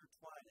it'll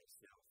intertwine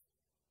itself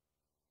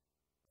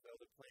with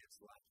other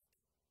plants like it.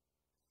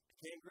 It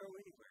can't grow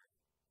anywhere.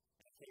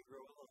 And it can't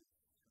grow alone.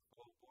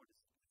 Oh, boy, this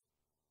is good.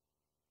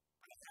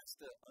 But that's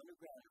the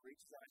underground. It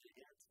reaches out and it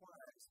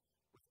intertwines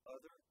with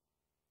other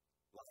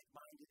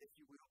like-minded, if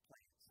you will,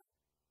 plants.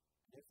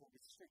 And therefore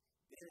gets strength.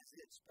 Then as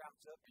it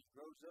sprouts up and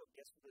grows up,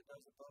 guess what it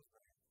does above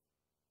ground?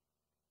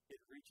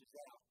 It reaches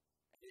out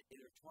and it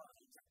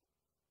intertwines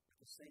with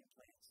the same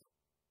plants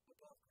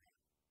above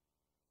ground.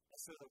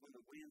 And so that when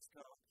the winds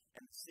come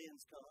and the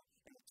sins come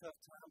and the tough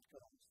times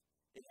comes,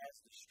 it has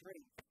the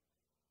strength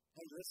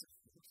Hey, listen.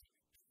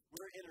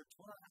 We're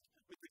intertwined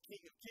with the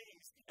King of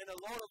Kings and the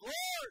Lord of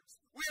Lords.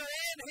 We are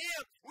in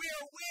Him. We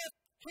are with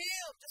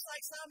Him. Just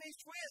like Siamese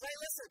twins. Hey,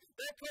 listen.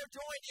 They're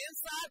conjoined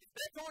inside.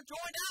 They're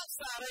conjoined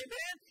outside.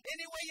 Amen.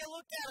 Any way you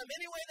look at them,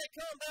 any way they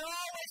come, they're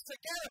always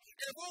together.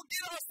 And if we'll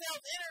get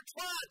ourselves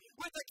intertwined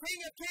with the King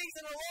of Kings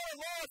and the Lord of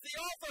Lords, the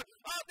author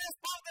of this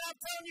book, I'm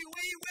telling you,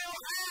 we will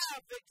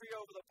have victory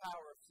over the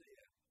power of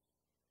sin.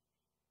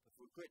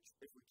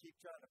 If we keep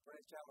trying to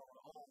branch out on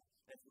our own,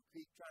 and if we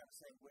keep trying to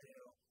say,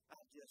 well,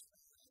 this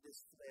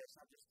flesh,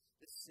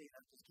 this sin,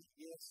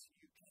 yes,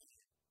 you can.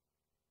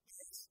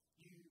 Yes,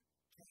 you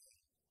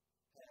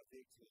can have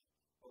victory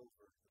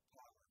over the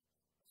power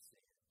of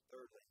sin.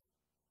 Thirdly,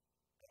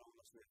 not only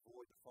must we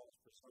avoid the false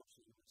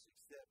presumptions, we must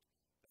accept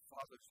the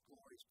Father's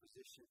glorious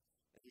position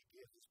that He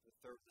gives us. But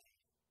thirdly,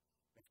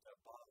 we have to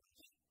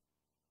abolish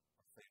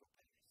our fatal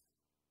past.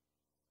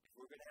 If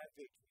we're going to have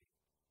victory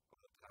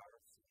over the power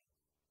of sin,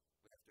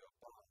 we have to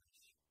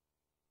abolish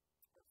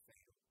our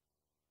fatal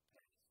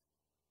past.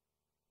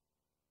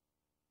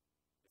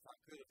 If I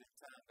could have in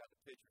time got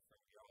the picture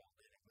from y'all,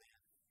 Lynn and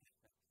Glenn,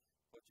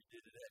 what you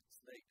did to that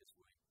snake this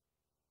week,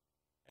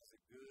 that's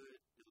a good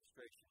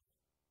illustration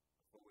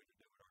of what we're to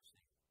do with our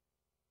sin.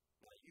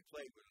 Now, you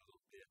played with it a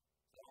little bit,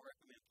 so I don't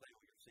recommend playing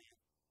with your sin,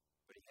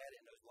 but he had it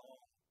in those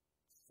long,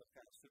 some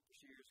kind of super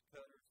shears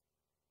cutters,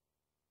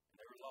 and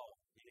they were long.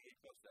 He didn't get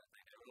close to that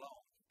thing. They were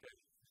long, okay?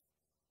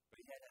 But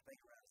he had that thing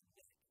around his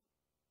neck.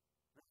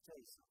 Let me tell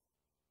you something.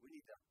 We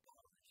need to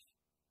abolish.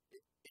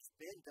 It's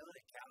been done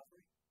at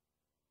Calvary,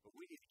 but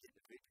we need to get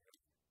the victory.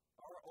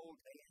 Our old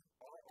man,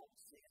 our old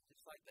sin,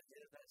 just like the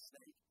head of that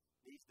snake,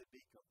 needs to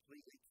be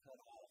completely cut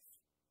off.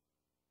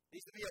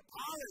 Needs to be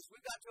abolished.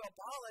 We've got to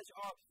abolish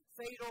our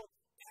fatal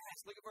past.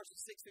 Look at verses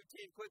 6 through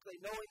 10 quickly.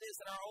 Knowing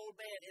this, that our old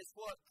man is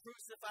what?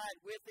 Crucified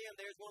with Him.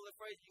 There's one of the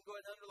phrases you can go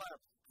ahead and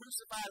underline.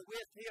 Crucified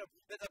with Him,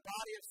 that the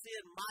body of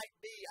sin might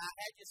be. I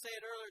had you say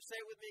it earlier. Say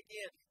it with me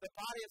again. The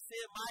body of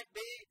sin might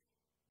be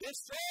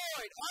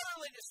destroyed,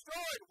 utterly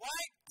destroyed,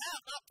 wiped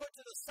out, not put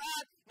to the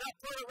side, not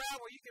put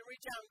around where you can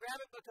reach out and grab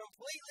it, but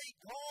completely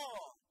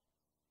gone.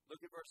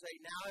 Look at verse 8.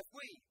 Now if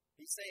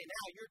he's saying,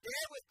 now you're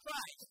dead with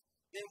Christ,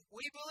 then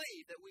we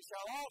believe that we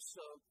shall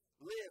also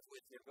live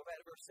with Him. Go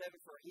back to verse 7.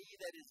 For he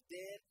that is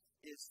dead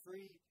is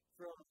free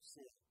from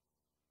sin.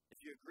 If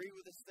you agree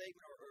with this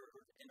statement, or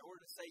in order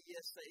to say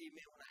yes, say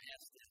amen when I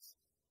ask this.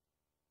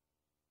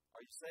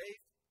 Are you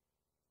saved?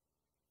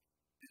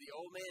 Did the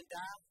old man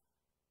die?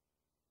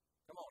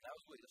 Come on, that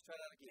was weak. Let's try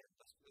that again.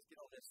 Let's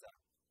get on this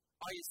side.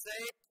 Are you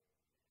saved?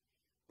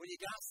 When you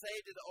got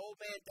saved, did the old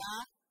man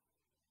die?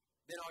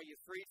 Then are you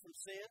freed from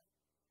sin?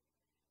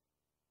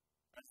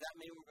 Does that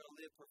mean we're going to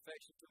live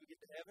perfection until we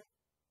get to heaven?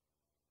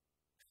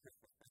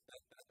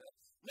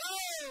 No!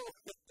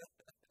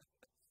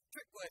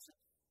 Trick question.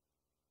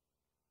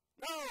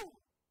 No!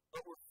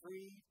 But we're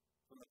freed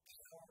from the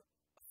power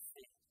of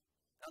sin.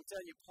 I'm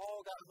telling you,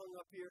 Paul got hung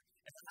up here,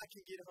 and I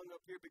can get hung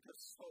up here because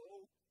so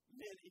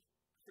many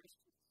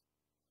Christians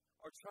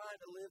are trying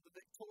to live the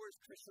victorious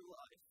Christian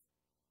life,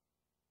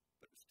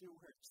 but they're still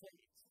wearing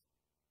chains.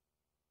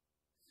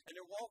 And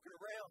they're walking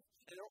around,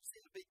 and they don't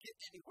seem to be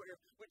getting anywhere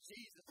with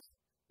Jesus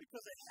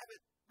because they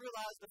haven't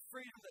realized the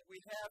freedom that we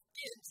have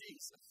in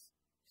Jesus.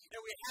 And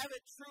we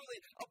haven't truly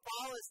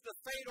abolished the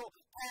fatal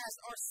past,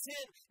 our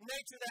sin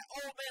nature, that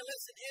old man.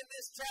 Listen, in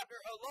this chapter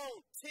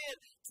alone, 10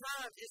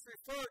 times it's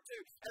referred to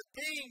as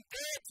being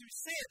dead to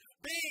sin,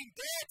 being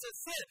dead to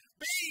sin,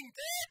 being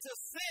dead to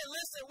sin.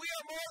 Listen, we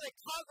are more than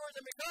conquerors,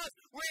 and because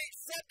we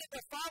accepted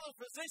the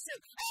Father's position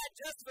at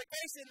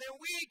justification, then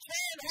we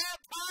can have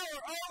power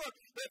over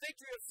the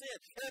victory of sin.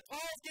 And if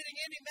Paul's getting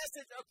any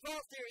message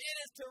across here, it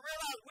is to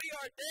realize we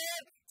are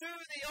dead to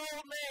the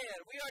old man.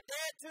 We are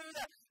dead to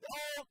the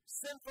old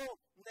sinful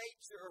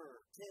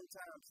nature. 10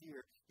 times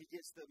here, he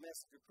gets the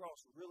message across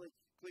really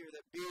clear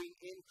that being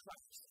in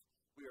Christ,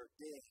 we are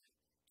dead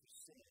to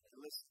sin. And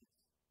listen,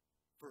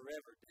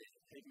 forever dead.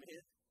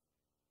 Amen?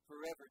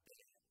 Forever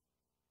dead.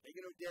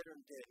 Ain't no deader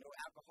than dead. No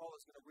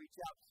alcoholic is going to reach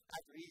out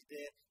after he's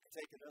dead and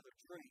take another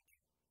drink.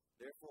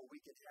 Therefore,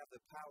 we can have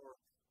the power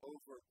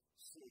over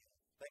sin.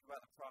 Think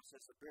about the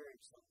process of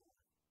burying someone.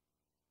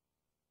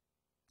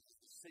 He's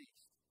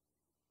deceased.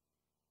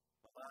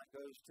 My mind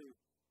goes to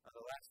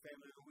the last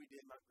family that we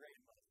did, my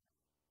grandmother.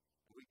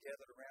 And we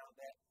gathered around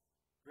that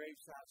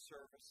graveside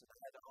service, and I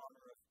had the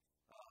honor of,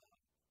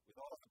 with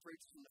all of the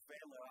preachers in the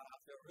family, I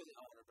felt really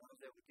honored, but I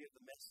was able to give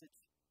the message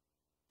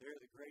there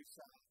at the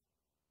graveside.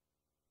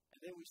 And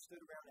then we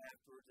stood around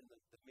afterwards, and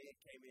the men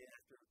came in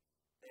after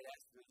they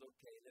asked if it was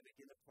okay, and they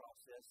began the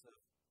process of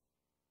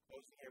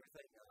closing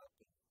everything up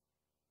and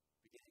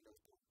beginning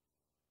those doors.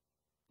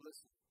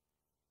 Listen,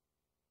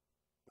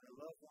 when a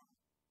loved one,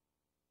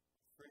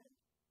 a friend,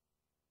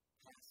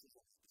 passes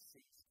and is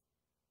deceased,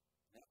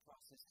 and that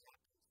process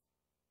happens,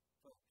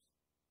 folks,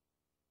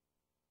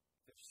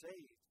 if they're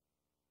saved,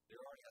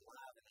 they're already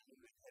alive and they knew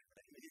in heaven,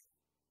 amen.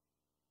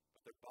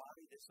 But their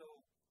body, this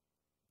old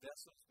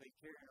vessel's been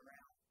carrying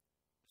around,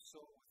 the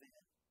soul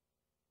within,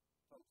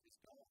 folks, it's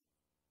gone.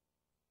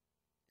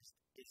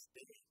 It's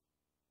dead.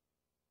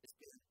 It's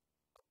been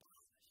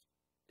abolished.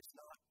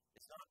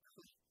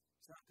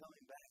 It's not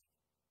coming back.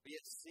 Be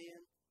it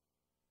sin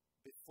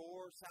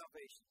before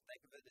salvation.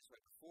 Think of it this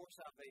way. Before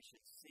salvation,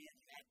 sin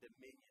had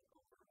dominion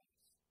over us.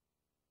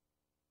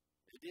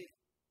 It did.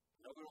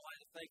 Nobody will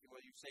like to think of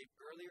whether you saved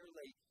early or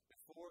late.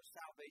 Before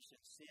salvation,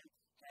 sin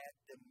had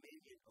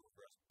dominion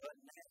over us. But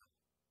now,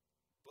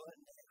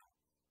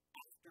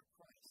 after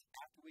Christ,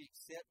 after we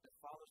accept the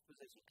Father's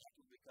position,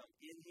 after we become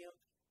in Him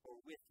or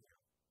with Him,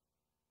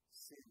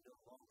 sin no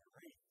longer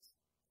reigns.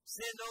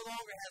 Sin no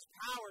longer has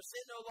power.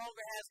 Sin no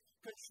longer has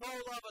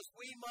control of us.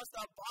 We must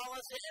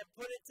abolish it and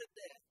put it to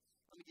death.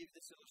 Let me give you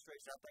this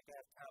illustration. I think I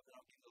have time, then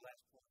I'll give you the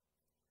last point.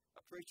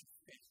 A preacher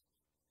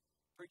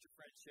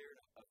friend shared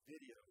a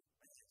video.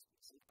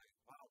 It seems like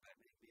a while back,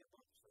 maybe a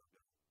month or so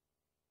ago.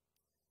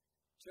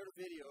 Shared a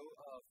video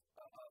of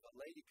a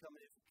lady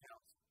coming in from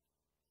counseling.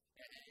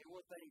 And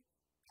one thing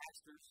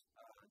pastors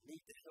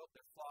need to help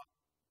their flock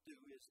do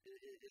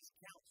is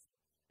counsel.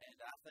 And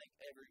I think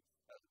every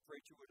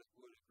preacher would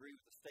agree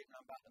with the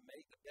statement I'm about to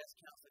make. The best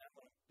counseling I'm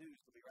going to do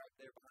is to be right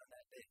there behind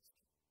that desk.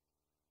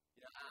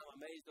 You know, I'm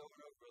amazed over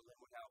and over again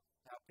with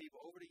how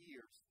people over the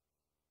years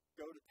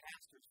go to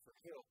pastors for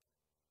help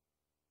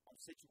on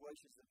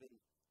situations that have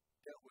been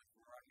dealt with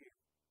from right here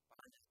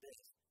behind this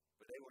desk,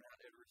 but they weren't out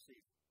there to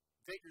receive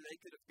victory they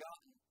could have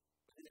gotten,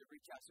 but they didn't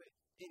reach out. So,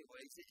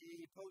 anyways,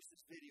 he posted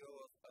this video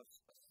of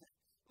a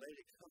lady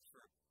that comes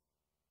for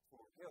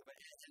help.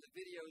 And the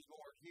video is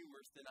more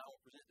humorous than I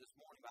will present this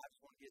morning, but I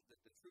just want to get the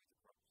truth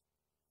across.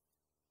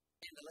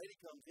 And the lady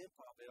comes in,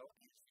 Pavel,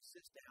 and she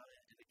sits down,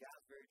 and the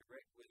guy's very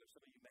direct with her.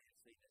 Some of you may have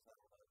seen this, I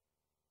don't know.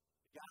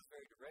 The guy's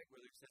very direct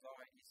with her. He says, all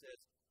right, he says,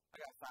 I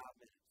got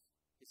 5 minutes.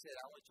 He said,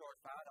 I only charge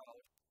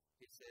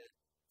 $5. He said,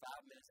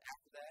 5 minutes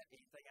after that,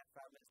 anything after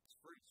 5 minutes is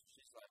free. So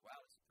she's like, wow,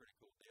 this is a pretty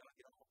cool deal. I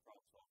get all my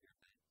problems solved here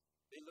today.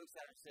 Then he looks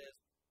at her and says,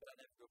 but I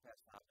never go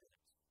past 5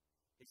 minutes.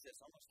 He says,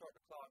 so I'm going to start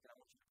the clock, and I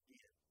want you to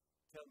begin.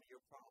 Tell me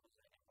your problems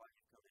and why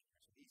you've come in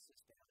here. So he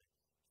sits down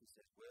and she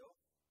says, well,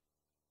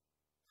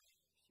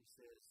 she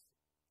says,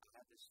 I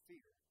have this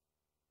fear of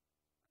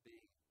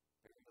being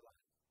buried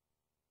alive.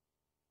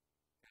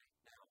 Okay,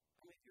 now,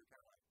 how many of you are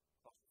kind of like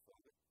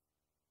claustrophobic?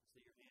 See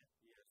your hand?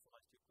 Yeah,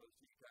 somebody's too close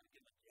to you. You kind of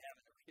get like you have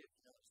in her hip,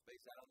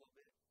 space out a little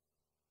bit.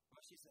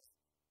 Well, she says,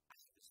 I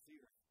have this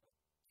fear of being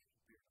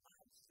buried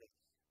alive. She says,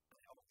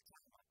 all the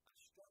time I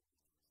struggle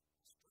with this.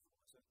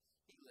 So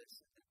he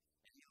listened.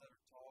 And he let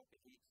her talk, and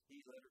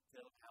he let her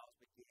tell him how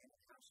it began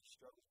and how she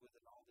struggles with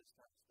it and all this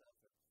kind of stuff.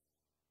 And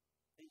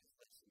he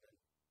just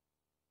listened.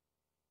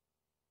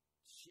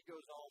 And she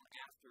goes on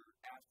after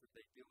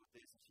they deal with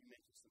this, and she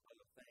mentions some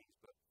other things.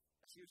 But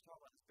she was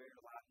talking about this buried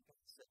alive, and kind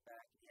of sat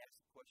back, and he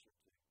asked a question or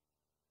two.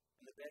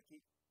 And then Becky,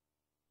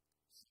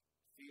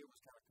 fear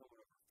was kind of coming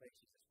over her face.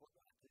 She says, what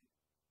do I do?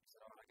 He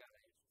said, all right, I got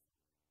an answer.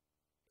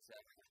 He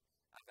said,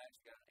 I've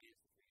actually got an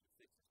answer for you to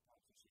fix this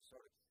problem. So she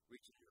started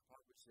reaching in her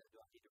pocket. She said, do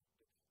I need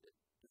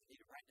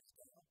to write this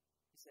down?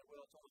 He said,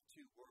 well, it's only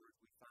 2 words.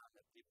 We find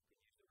that people can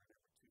usually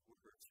remember 2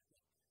 words.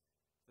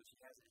 So she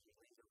has it, and he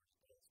leans over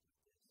his desk with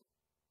this.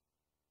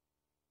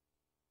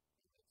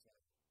 He looks at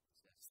it and says,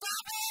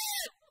 stop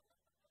it!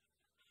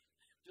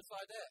 Just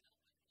like that.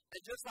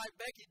 And just like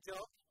Becky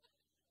jumped,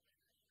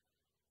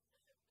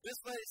 this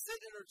lady's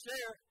sitting in her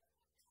chair,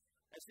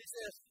 and she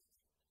says,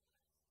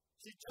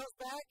 she jumps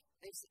back,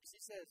 and she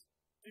says,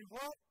 do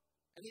what?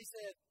 And he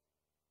said,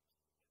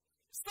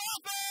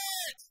 stop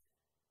it!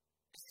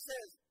 And she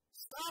says,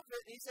 stop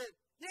it. And he said,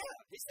 yeah.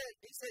 He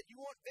said, you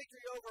want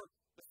victory over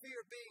the fear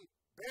of being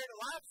buried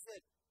alive? She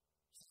said,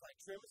 she's like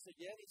trembling. Said,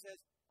 yeah. And he says,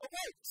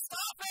 okay,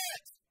 stop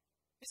it.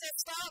 He said,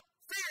 stop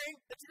fearing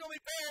that you're going to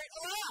be buried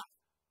alive.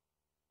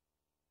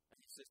 And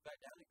he sits back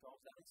down and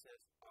calms down and says,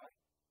 all right,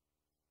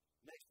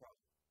 next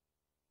problem.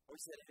 Or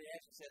he said, if he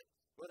actually said,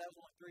 well, that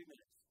was only 3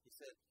 minutes. He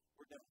said,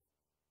 we're done.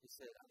 He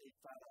said, I need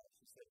 $5.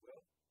 She said,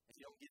 well, and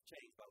you don't get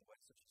changed, by the way.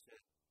 So she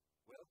said,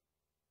 well,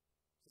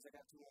 since I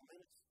got 2 more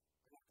minutes,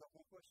 I got a couple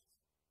more questions.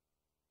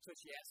 So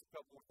she asked a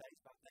couple more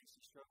things about things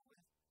she struggled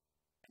with.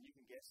 And you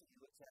can guess it. He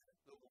looks at her,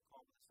 a little more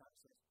calm this time,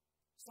 and says,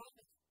 stop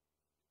it.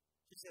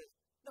 She says,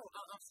 no,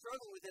 I'm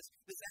struggling with this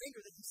anger.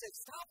 He said,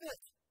 stop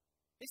it.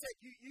 He said,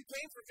 you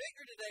came for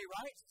victory today,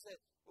 right? She said,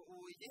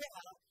 well,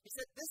 yeah. He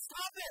said, then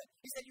stop it.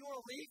 He said, you want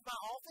to leave my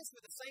office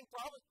with the same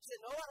problem? She said,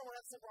 no, I don't want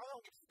to have the same problem.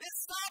 Then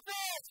stop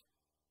it.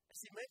 And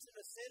she mentioned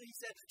a sin. He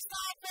said,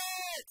 stop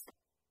it.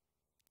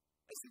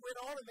 And she went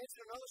on and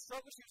mentioned another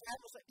struggle she was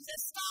having. He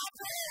said, stop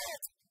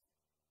it.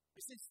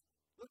 And she's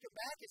looking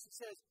back, and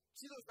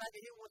she looks back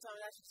at him one time,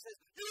 and actually says,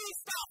 you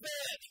stop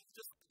it.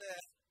 Just like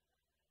that.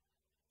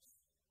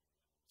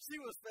 She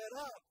was fed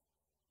up.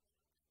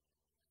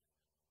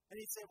 And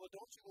he said, well,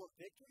 don't you want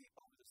victory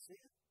over the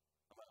sin?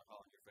 I'm not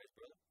hollering in your face,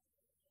 brother.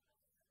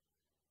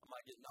 I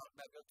might get knocked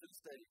back up to the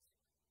stage.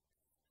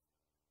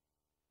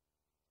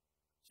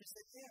 She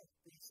said, yeah.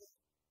 And he said,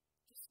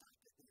 just stop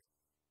it there.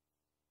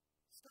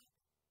 Stop it.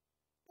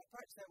 Well,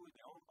 practice that with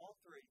me on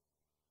 3.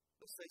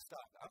 Let's say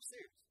stop. I'm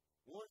serious.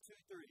 1, 2,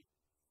 3.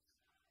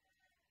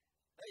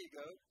 There you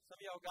go. Some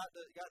of y'all got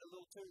the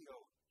little tune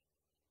going.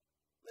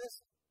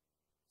 Listen,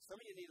 Some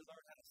of you need to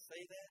learn how to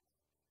say that.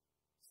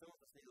 Some of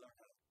us need to learn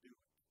how to do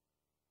it.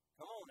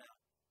 Come on now.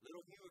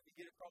 Little humor, if you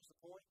get across the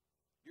point,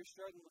 you're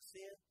struggling with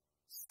sin,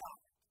 stop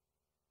it.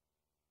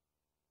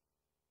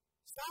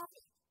 Stop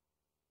it.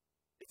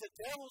 If the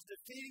devil's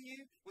defeating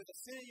you with the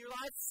sin in your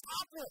life,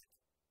 stop it.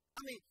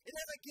 I mean, it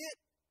doesn't get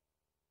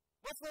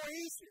much more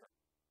easier.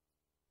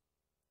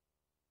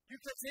 You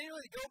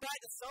continually go back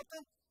to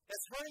something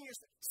that's hurting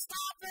yourself.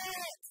 Stop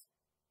it!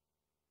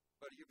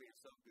 Buddy, you're being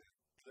so good.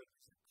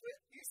 Quit.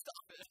 You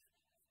stop it.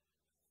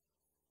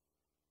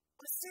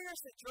 But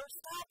seriously, church,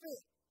 stop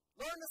it.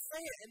 Learn to say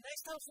it. And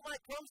next time somebody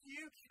comes to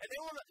you and they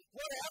want to,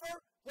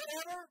 whatever,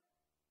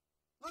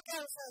 look at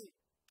it and say,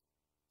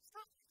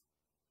 stop it.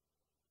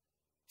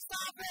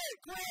 Stop it.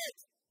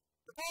 Quit.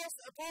 The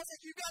Paul says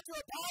you got to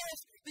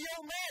abolish the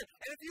old man.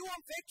 And if you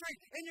want victory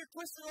in your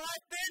twisted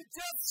life, then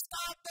just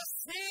stop the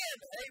sin.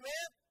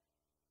 Amen?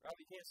 Rob,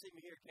 you can't see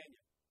me here, can you?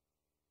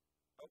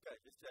 Okay,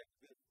 just check.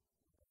 Good.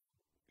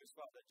 Good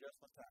spot to adjust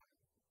my time.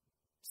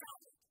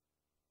 Stop it.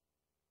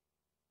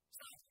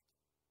 Stop it.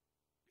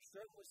 You're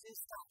struggling with sin,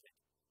 stop it.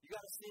 You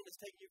got a sin that's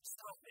taking you,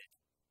 stop it.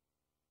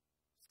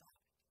 Stop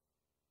it.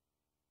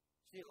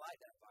 She didn't like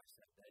that advice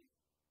that day.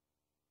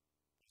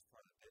 Just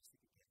part of the best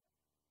you can get.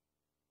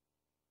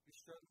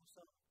 You're struggling with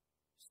something,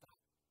 stop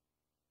it.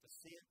 The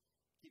sin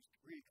keeps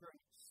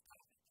reoccurring,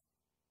 stop it.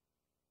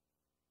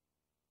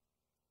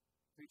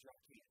 Preacher,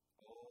 I can't.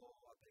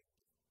 Oh, I beg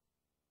you.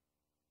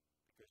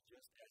 Because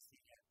just as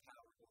he had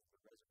power over the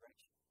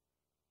resurrection and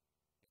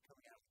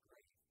coming out of the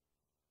grave,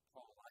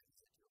 Paul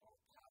likens it to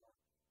all power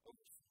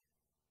over sin.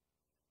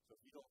 So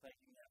if you don't think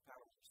you can have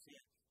power over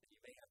sin, then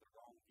you may have the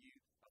wrong view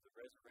of the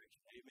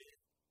resurrection. Amen.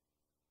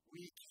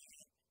 We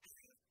can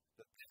have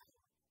the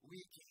power.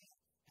 We can have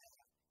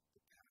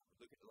the power.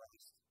 Look at the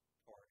last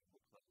part and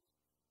we'll close.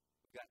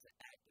 We've got to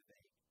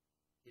activate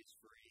his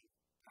free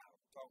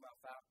power. Talk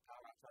about power.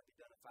 I'll try to be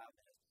done in 5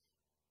 minutes.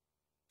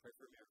 Pray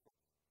for a miracle.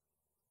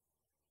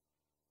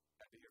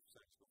 I'll be here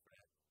for Sunday school for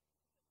that.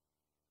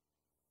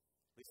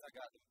 At least I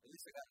got the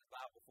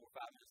Bible for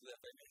 5 minutes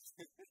left. Amen.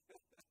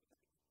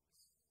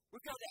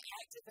 We've got to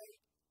activate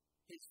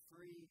his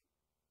free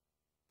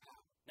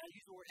power. Now,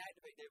 use the word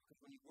activate there because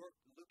when you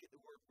look at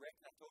the word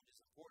reckon, I told you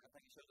it's important. I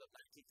think it shows up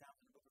 19 times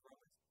in the book of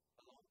Romans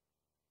alone.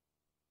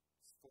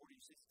 It's 40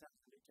 or 60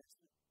 times in the New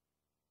Testament.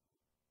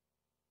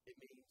 It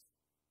means,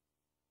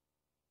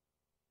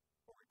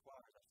 or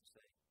requires, I should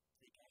say,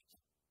 take action.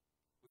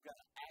 We've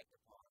got to act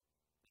upon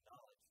the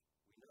knowledge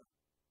we know.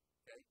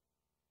 Okay?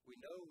 We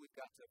know we've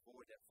got to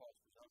avoid that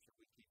false presumption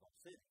we keep on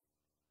sinning.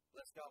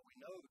 Bless God, we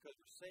know because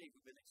we're saved,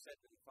 we've been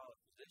accepted in the Father's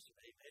position.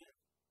 Amen.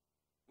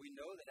 We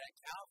know that at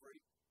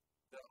Calvary,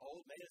 the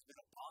old man has been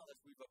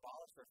abolished. We've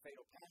abolished our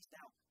fatal past.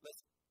 Now,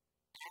 let's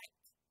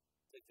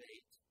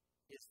activate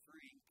his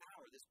free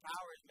power. This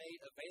power is made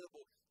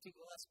available to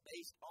us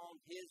based on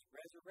his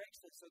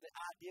resurrection. So the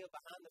idea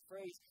behind the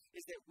phrase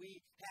is that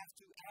we have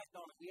to act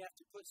on it. We have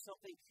to put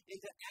something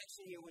into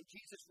action here. When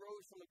Jesus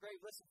rose from the grave,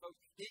 listen, folks,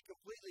 he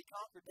completely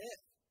conquered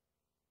death.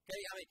 Okay,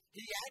 I mean,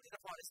 he acted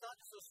upon it. It's not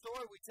just a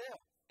story we tell.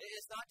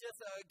 It's not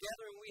just a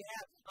gathering we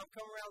have. I'm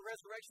coming around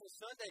Resurrection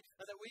Sunday. It's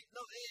an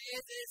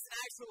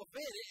actual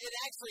event. It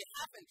actually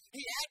happened. He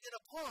acted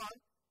upon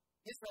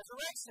his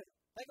resurrection.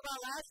 Think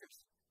about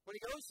Lazarus when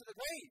he goes to the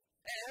grave.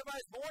 And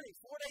everybody's mourning.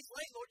 4 days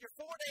late, Lord.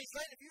 You're 4 days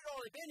late if you'd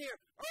only been here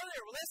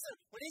earlier. Well, listen,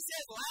 when he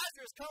says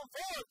Lazarus, come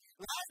forth,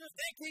 Lazarus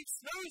didn't keep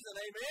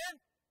snoozing. Amen?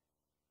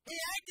 He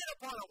acted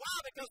upon it. Why?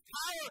 Because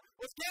power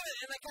was given.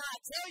 And can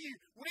I tell you,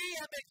 we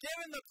have been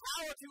given the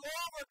power to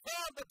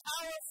overcome the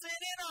power of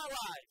sin in our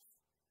life.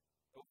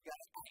 But we've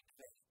got to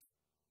activate it.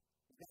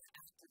 We've got to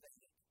activate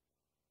it.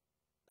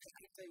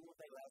 I can tell you one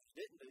thing Lazarus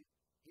didn't do.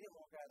 He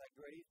didn't walk out of that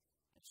grave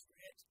and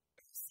stretch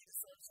and see the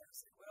sunshine and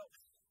say, well,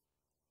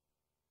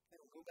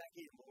 go back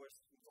in, boys.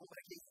 Go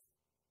back in.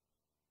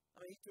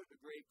 I mean, he took the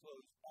grave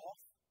clothes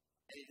off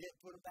and he didn't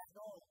put them back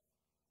on.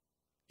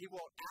 He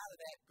walked out of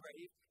that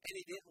grave, and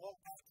he didn't walk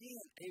back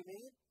in.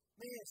 Amen?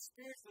 Man,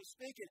 spiritually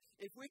speaking,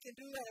 if we can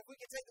do that, if we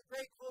can take the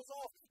grave clothes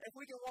off, if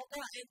we can walk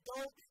out and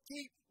don't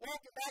keep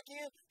walking back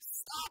in,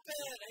 stop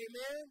it.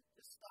 Amen?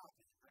 Just stop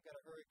it. I got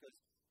to hurry because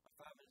my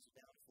 5 minutes is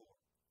down to 4.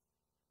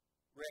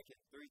 Reckon.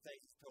 3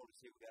 things he's told us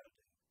here we got to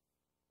do.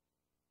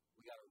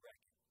 We got to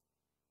reckon.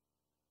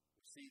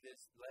 We see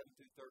this 11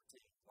 through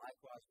 13.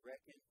 Likewise,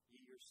 reckon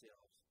ye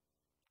yourselves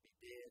to be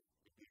dead.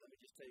 Let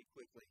me just tell you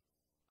quickly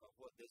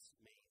what this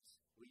means.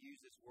 We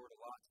use this word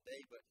a lot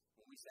today, but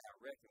when we say I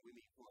reckon, we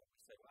mean what? We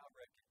say, well, I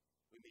reckon.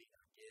 We mean,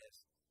 I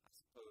guess, I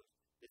suppose,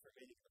 different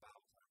meaning in the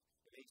Bible time.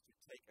 It means to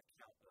take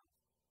account of.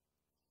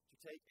 To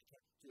take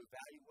account, to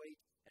evaluate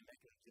and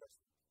make an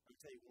adjustment. Let me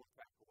tell you one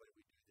practical way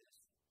we do this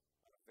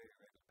on a very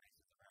regular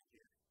basis around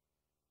here.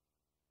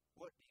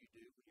 What do you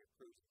do when you're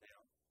cruising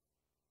down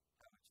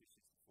Highway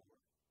 264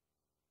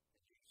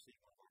 and you see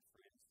one of our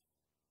friends with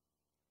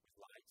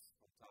lights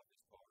on top of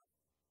his car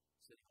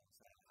sitting on the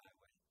side of the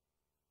highway?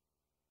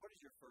 What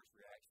is your first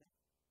reaction?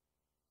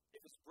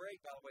 If it's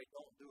brake, by the way,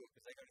 don't do it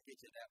because they're going to get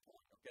you at that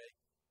point, okay?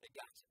 They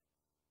got you,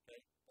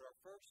 okay? But our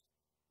first,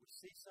 we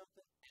see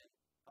something and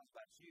I was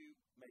about you,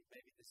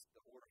 maybe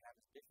the order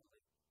happens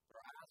differently. But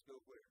our eyes go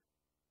where?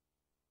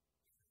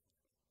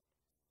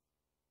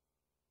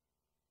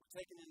 We're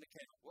taking into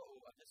account,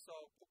 whoa, I just saw,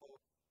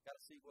 got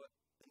to see what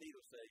the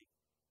needle say.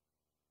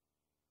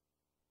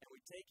 And we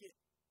take it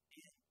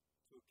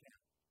into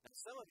account. Now,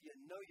 some of you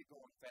know you're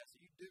going fast, so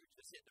you do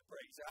just hit the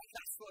brakes. I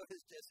slow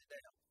this Jesse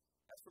down.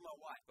 That's for my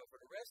wife. But for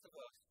the rest of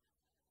us,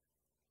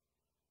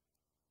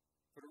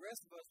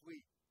 we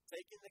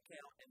take into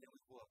account, and then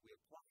we what? We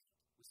apply it.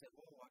 We say,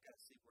 whoa, I got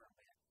to see where I'm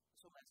at.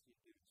 So I'm asking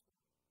you to do this for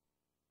me.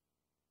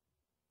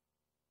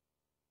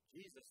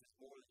 Jesus is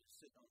more than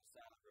just sitting on the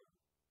side of the road.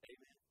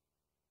 Amen.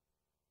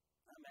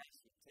 I'm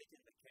asking you to take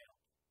into account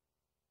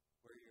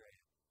where you're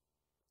at.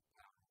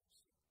 Power of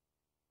sin.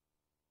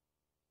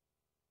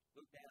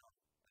 Look down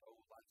at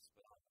old life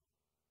speedometer.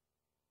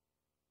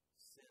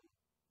 Sin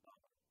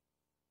bometer.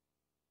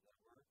 Is that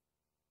a word?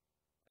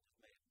 I just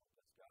made it.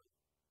 Let's go.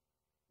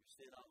 Your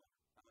sinometer.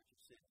 How much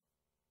you're sinning?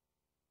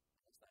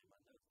 That's not in my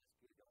notes. That's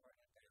good. Y'all write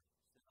that down.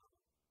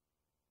 Sinometer.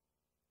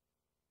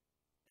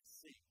 And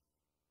see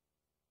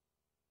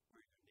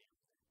where your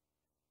needle is at.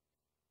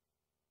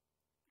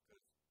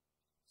 Because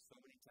so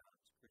many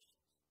times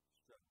Christians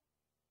struggle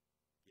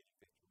getting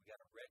victory. We got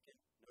to reckon.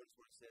 Notice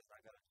what it says. I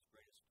got to just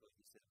bring this close.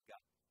 He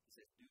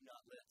says, do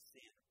not let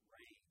sin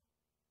reign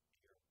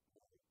in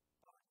your mortal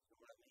body. You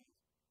know what that means?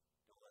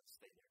 Don't let it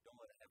stay there. Don't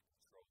let it have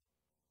control.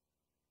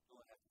 Don't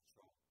let it have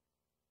control.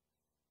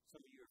 Some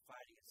of you are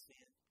fighting a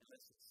sin.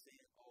 Unless it's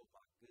sin, oh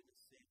my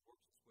goodness, sin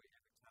works its way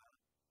every time.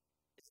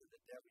 Isn't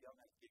the devil, y'all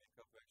have to give me a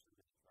couple extra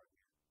minutes right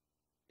here.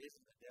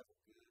 Isn't the devil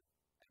good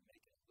at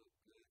making it look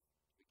good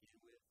to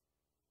begin with?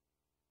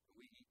 When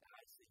we eat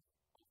icing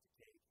off the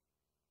cake,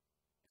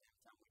 and every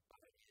time we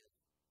bite in,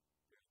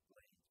 there's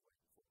blades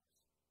waiting for us on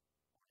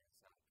the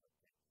inside of the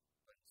cake.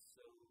 But it's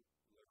so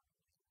literal,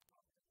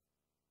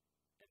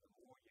 and the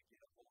more you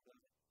get a hold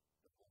of it,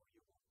 the more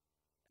you want.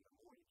 And the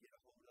more you get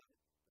a hold of it,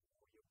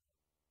 the more you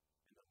want.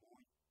 And the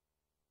more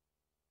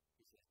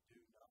he says, do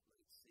not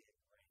let sin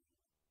reign in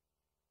your heart.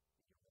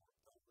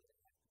 Don't let it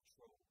have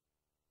control.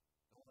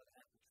 Don't let it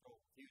have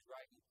control. If he was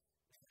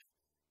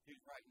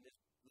writing this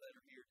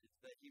letter here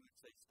today, he would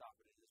say, stop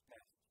it in this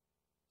passage.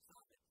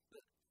 Stop it.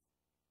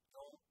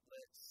 Don't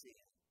let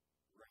sin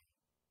reign.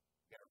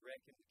 We've got to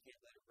reckon. We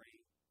can't let it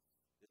reign.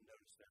 Then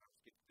notice that. I'm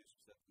skipping through some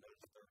stuff.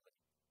 Notice thirdly,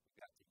 we've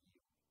got to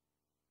yield.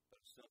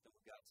 But it's something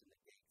we've got to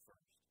negate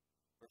first.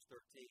 Verse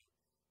 13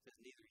 says,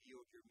 neither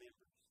yield your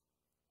members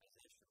as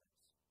instruments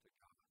to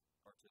God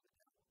or to the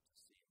devil to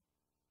sin.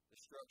 The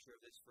structure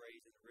of this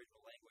phrase in the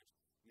original language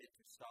meant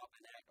to stop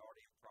an act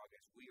already in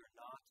progress. We are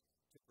not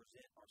to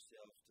present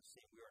ourselves to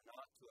sin. We are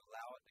not to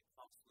allow it to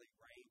constantly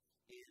reign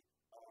in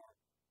our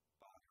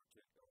body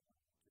or to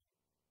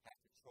have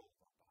control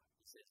of our body.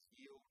 He says,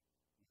 yield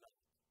not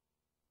your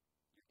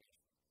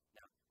instruments.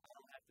 Now, I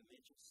don't have to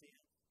mention sin.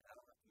 I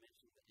don't have to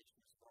mention the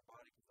instruments of our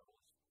body because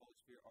the Holy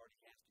Spirit already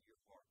has to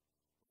your heart.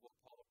 But what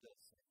Paul does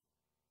say,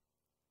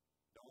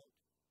 don't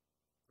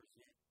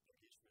present the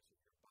instruments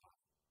of your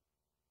body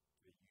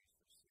to be used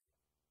for sin.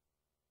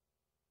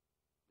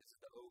 This is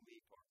the O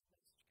me part of the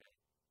message, okay?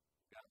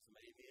 We've got some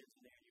amens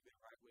in there. You've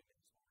been right with me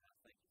this morning. I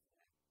thank you for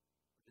that.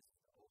 But this is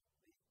the O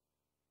me.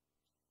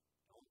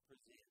 Don't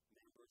present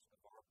members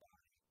of our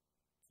body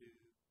to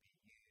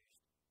be used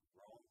the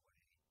wrong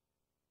way,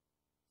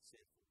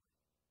 sinfully.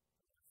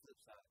 The flip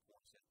side of the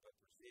coin says, but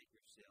present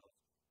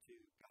yourselves to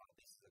God.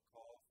 This is a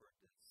call for a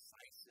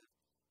decisive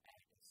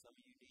act. And some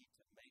of you need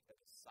to make a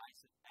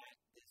decisive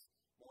act this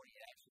morning.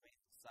 Actually, make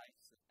a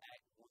decisive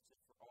act once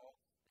and for all.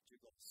 That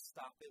you're going to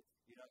stop it.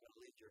 You're not going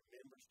to let your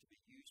members to be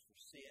used for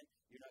sin.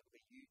 You're not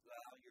going to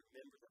allow your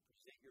members or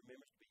present your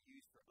members to be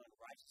used for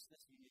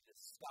unrighteousness. You need to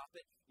stop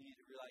it. You need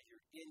to realize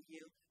you're in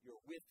Him.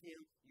 You're with Him.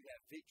 You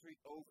have victory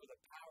over the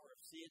power of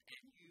sin,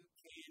 and you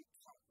can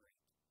conquer it.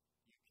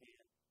 You can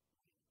win.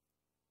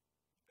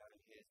 You bow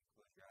your heads and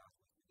close your eyes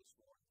with me this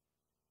morning.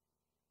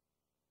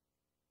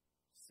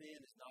 Sin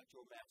is not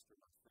your master,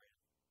 my friend.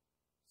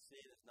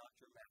 Sin is not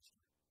your master.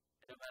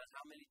 And no matter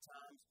how many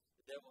times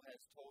the devil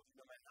has told you,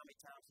 no matter how many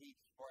times he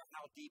or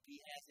how deep he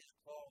has his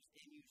claws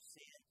in you,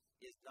 sin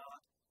is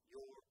not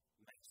your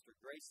master.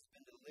 Grace has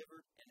been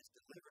delivered, and it's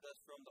delivered us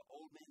from the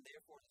old man.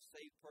 Therefore, as a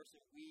saved person,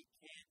 we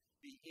can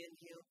be in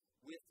Him,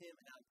 with Him.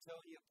 And I'm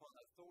telling you, upon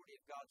the authority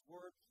of God's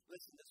Word,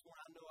 listen, this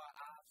morning, I know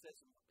I've said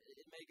some,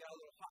 it may got a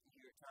little hot in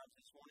here at times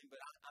this morning, but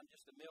I'm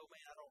just a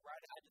mailman. I don't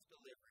write it, I just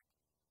deliver it.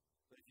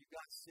 But if you've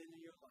got sin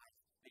in your life,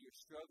 and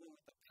you're struggling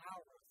with the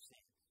power of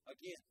sin,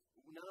 again,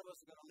 none of us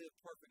are going to live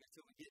perfect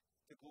until we get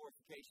to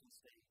glorification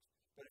stage.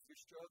 But if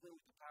you're struggling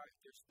with the power, if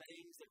there's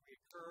things that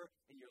recur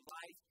in your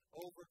life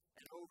over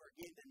and over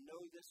again, then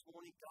know this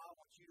morning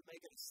God wants you to make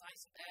a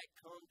decisive act,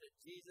 come to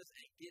Jesus,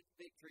 and get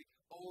victory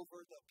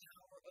over the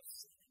power of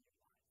sin in your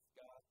life.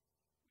 God,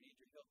 we need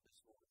your help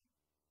this morning.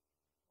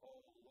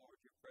 Oh, Lord,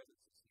 your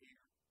presence is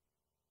here.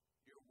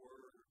 Your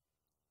word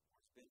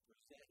has been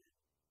presented.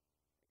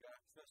 And God,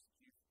 I trust that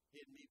you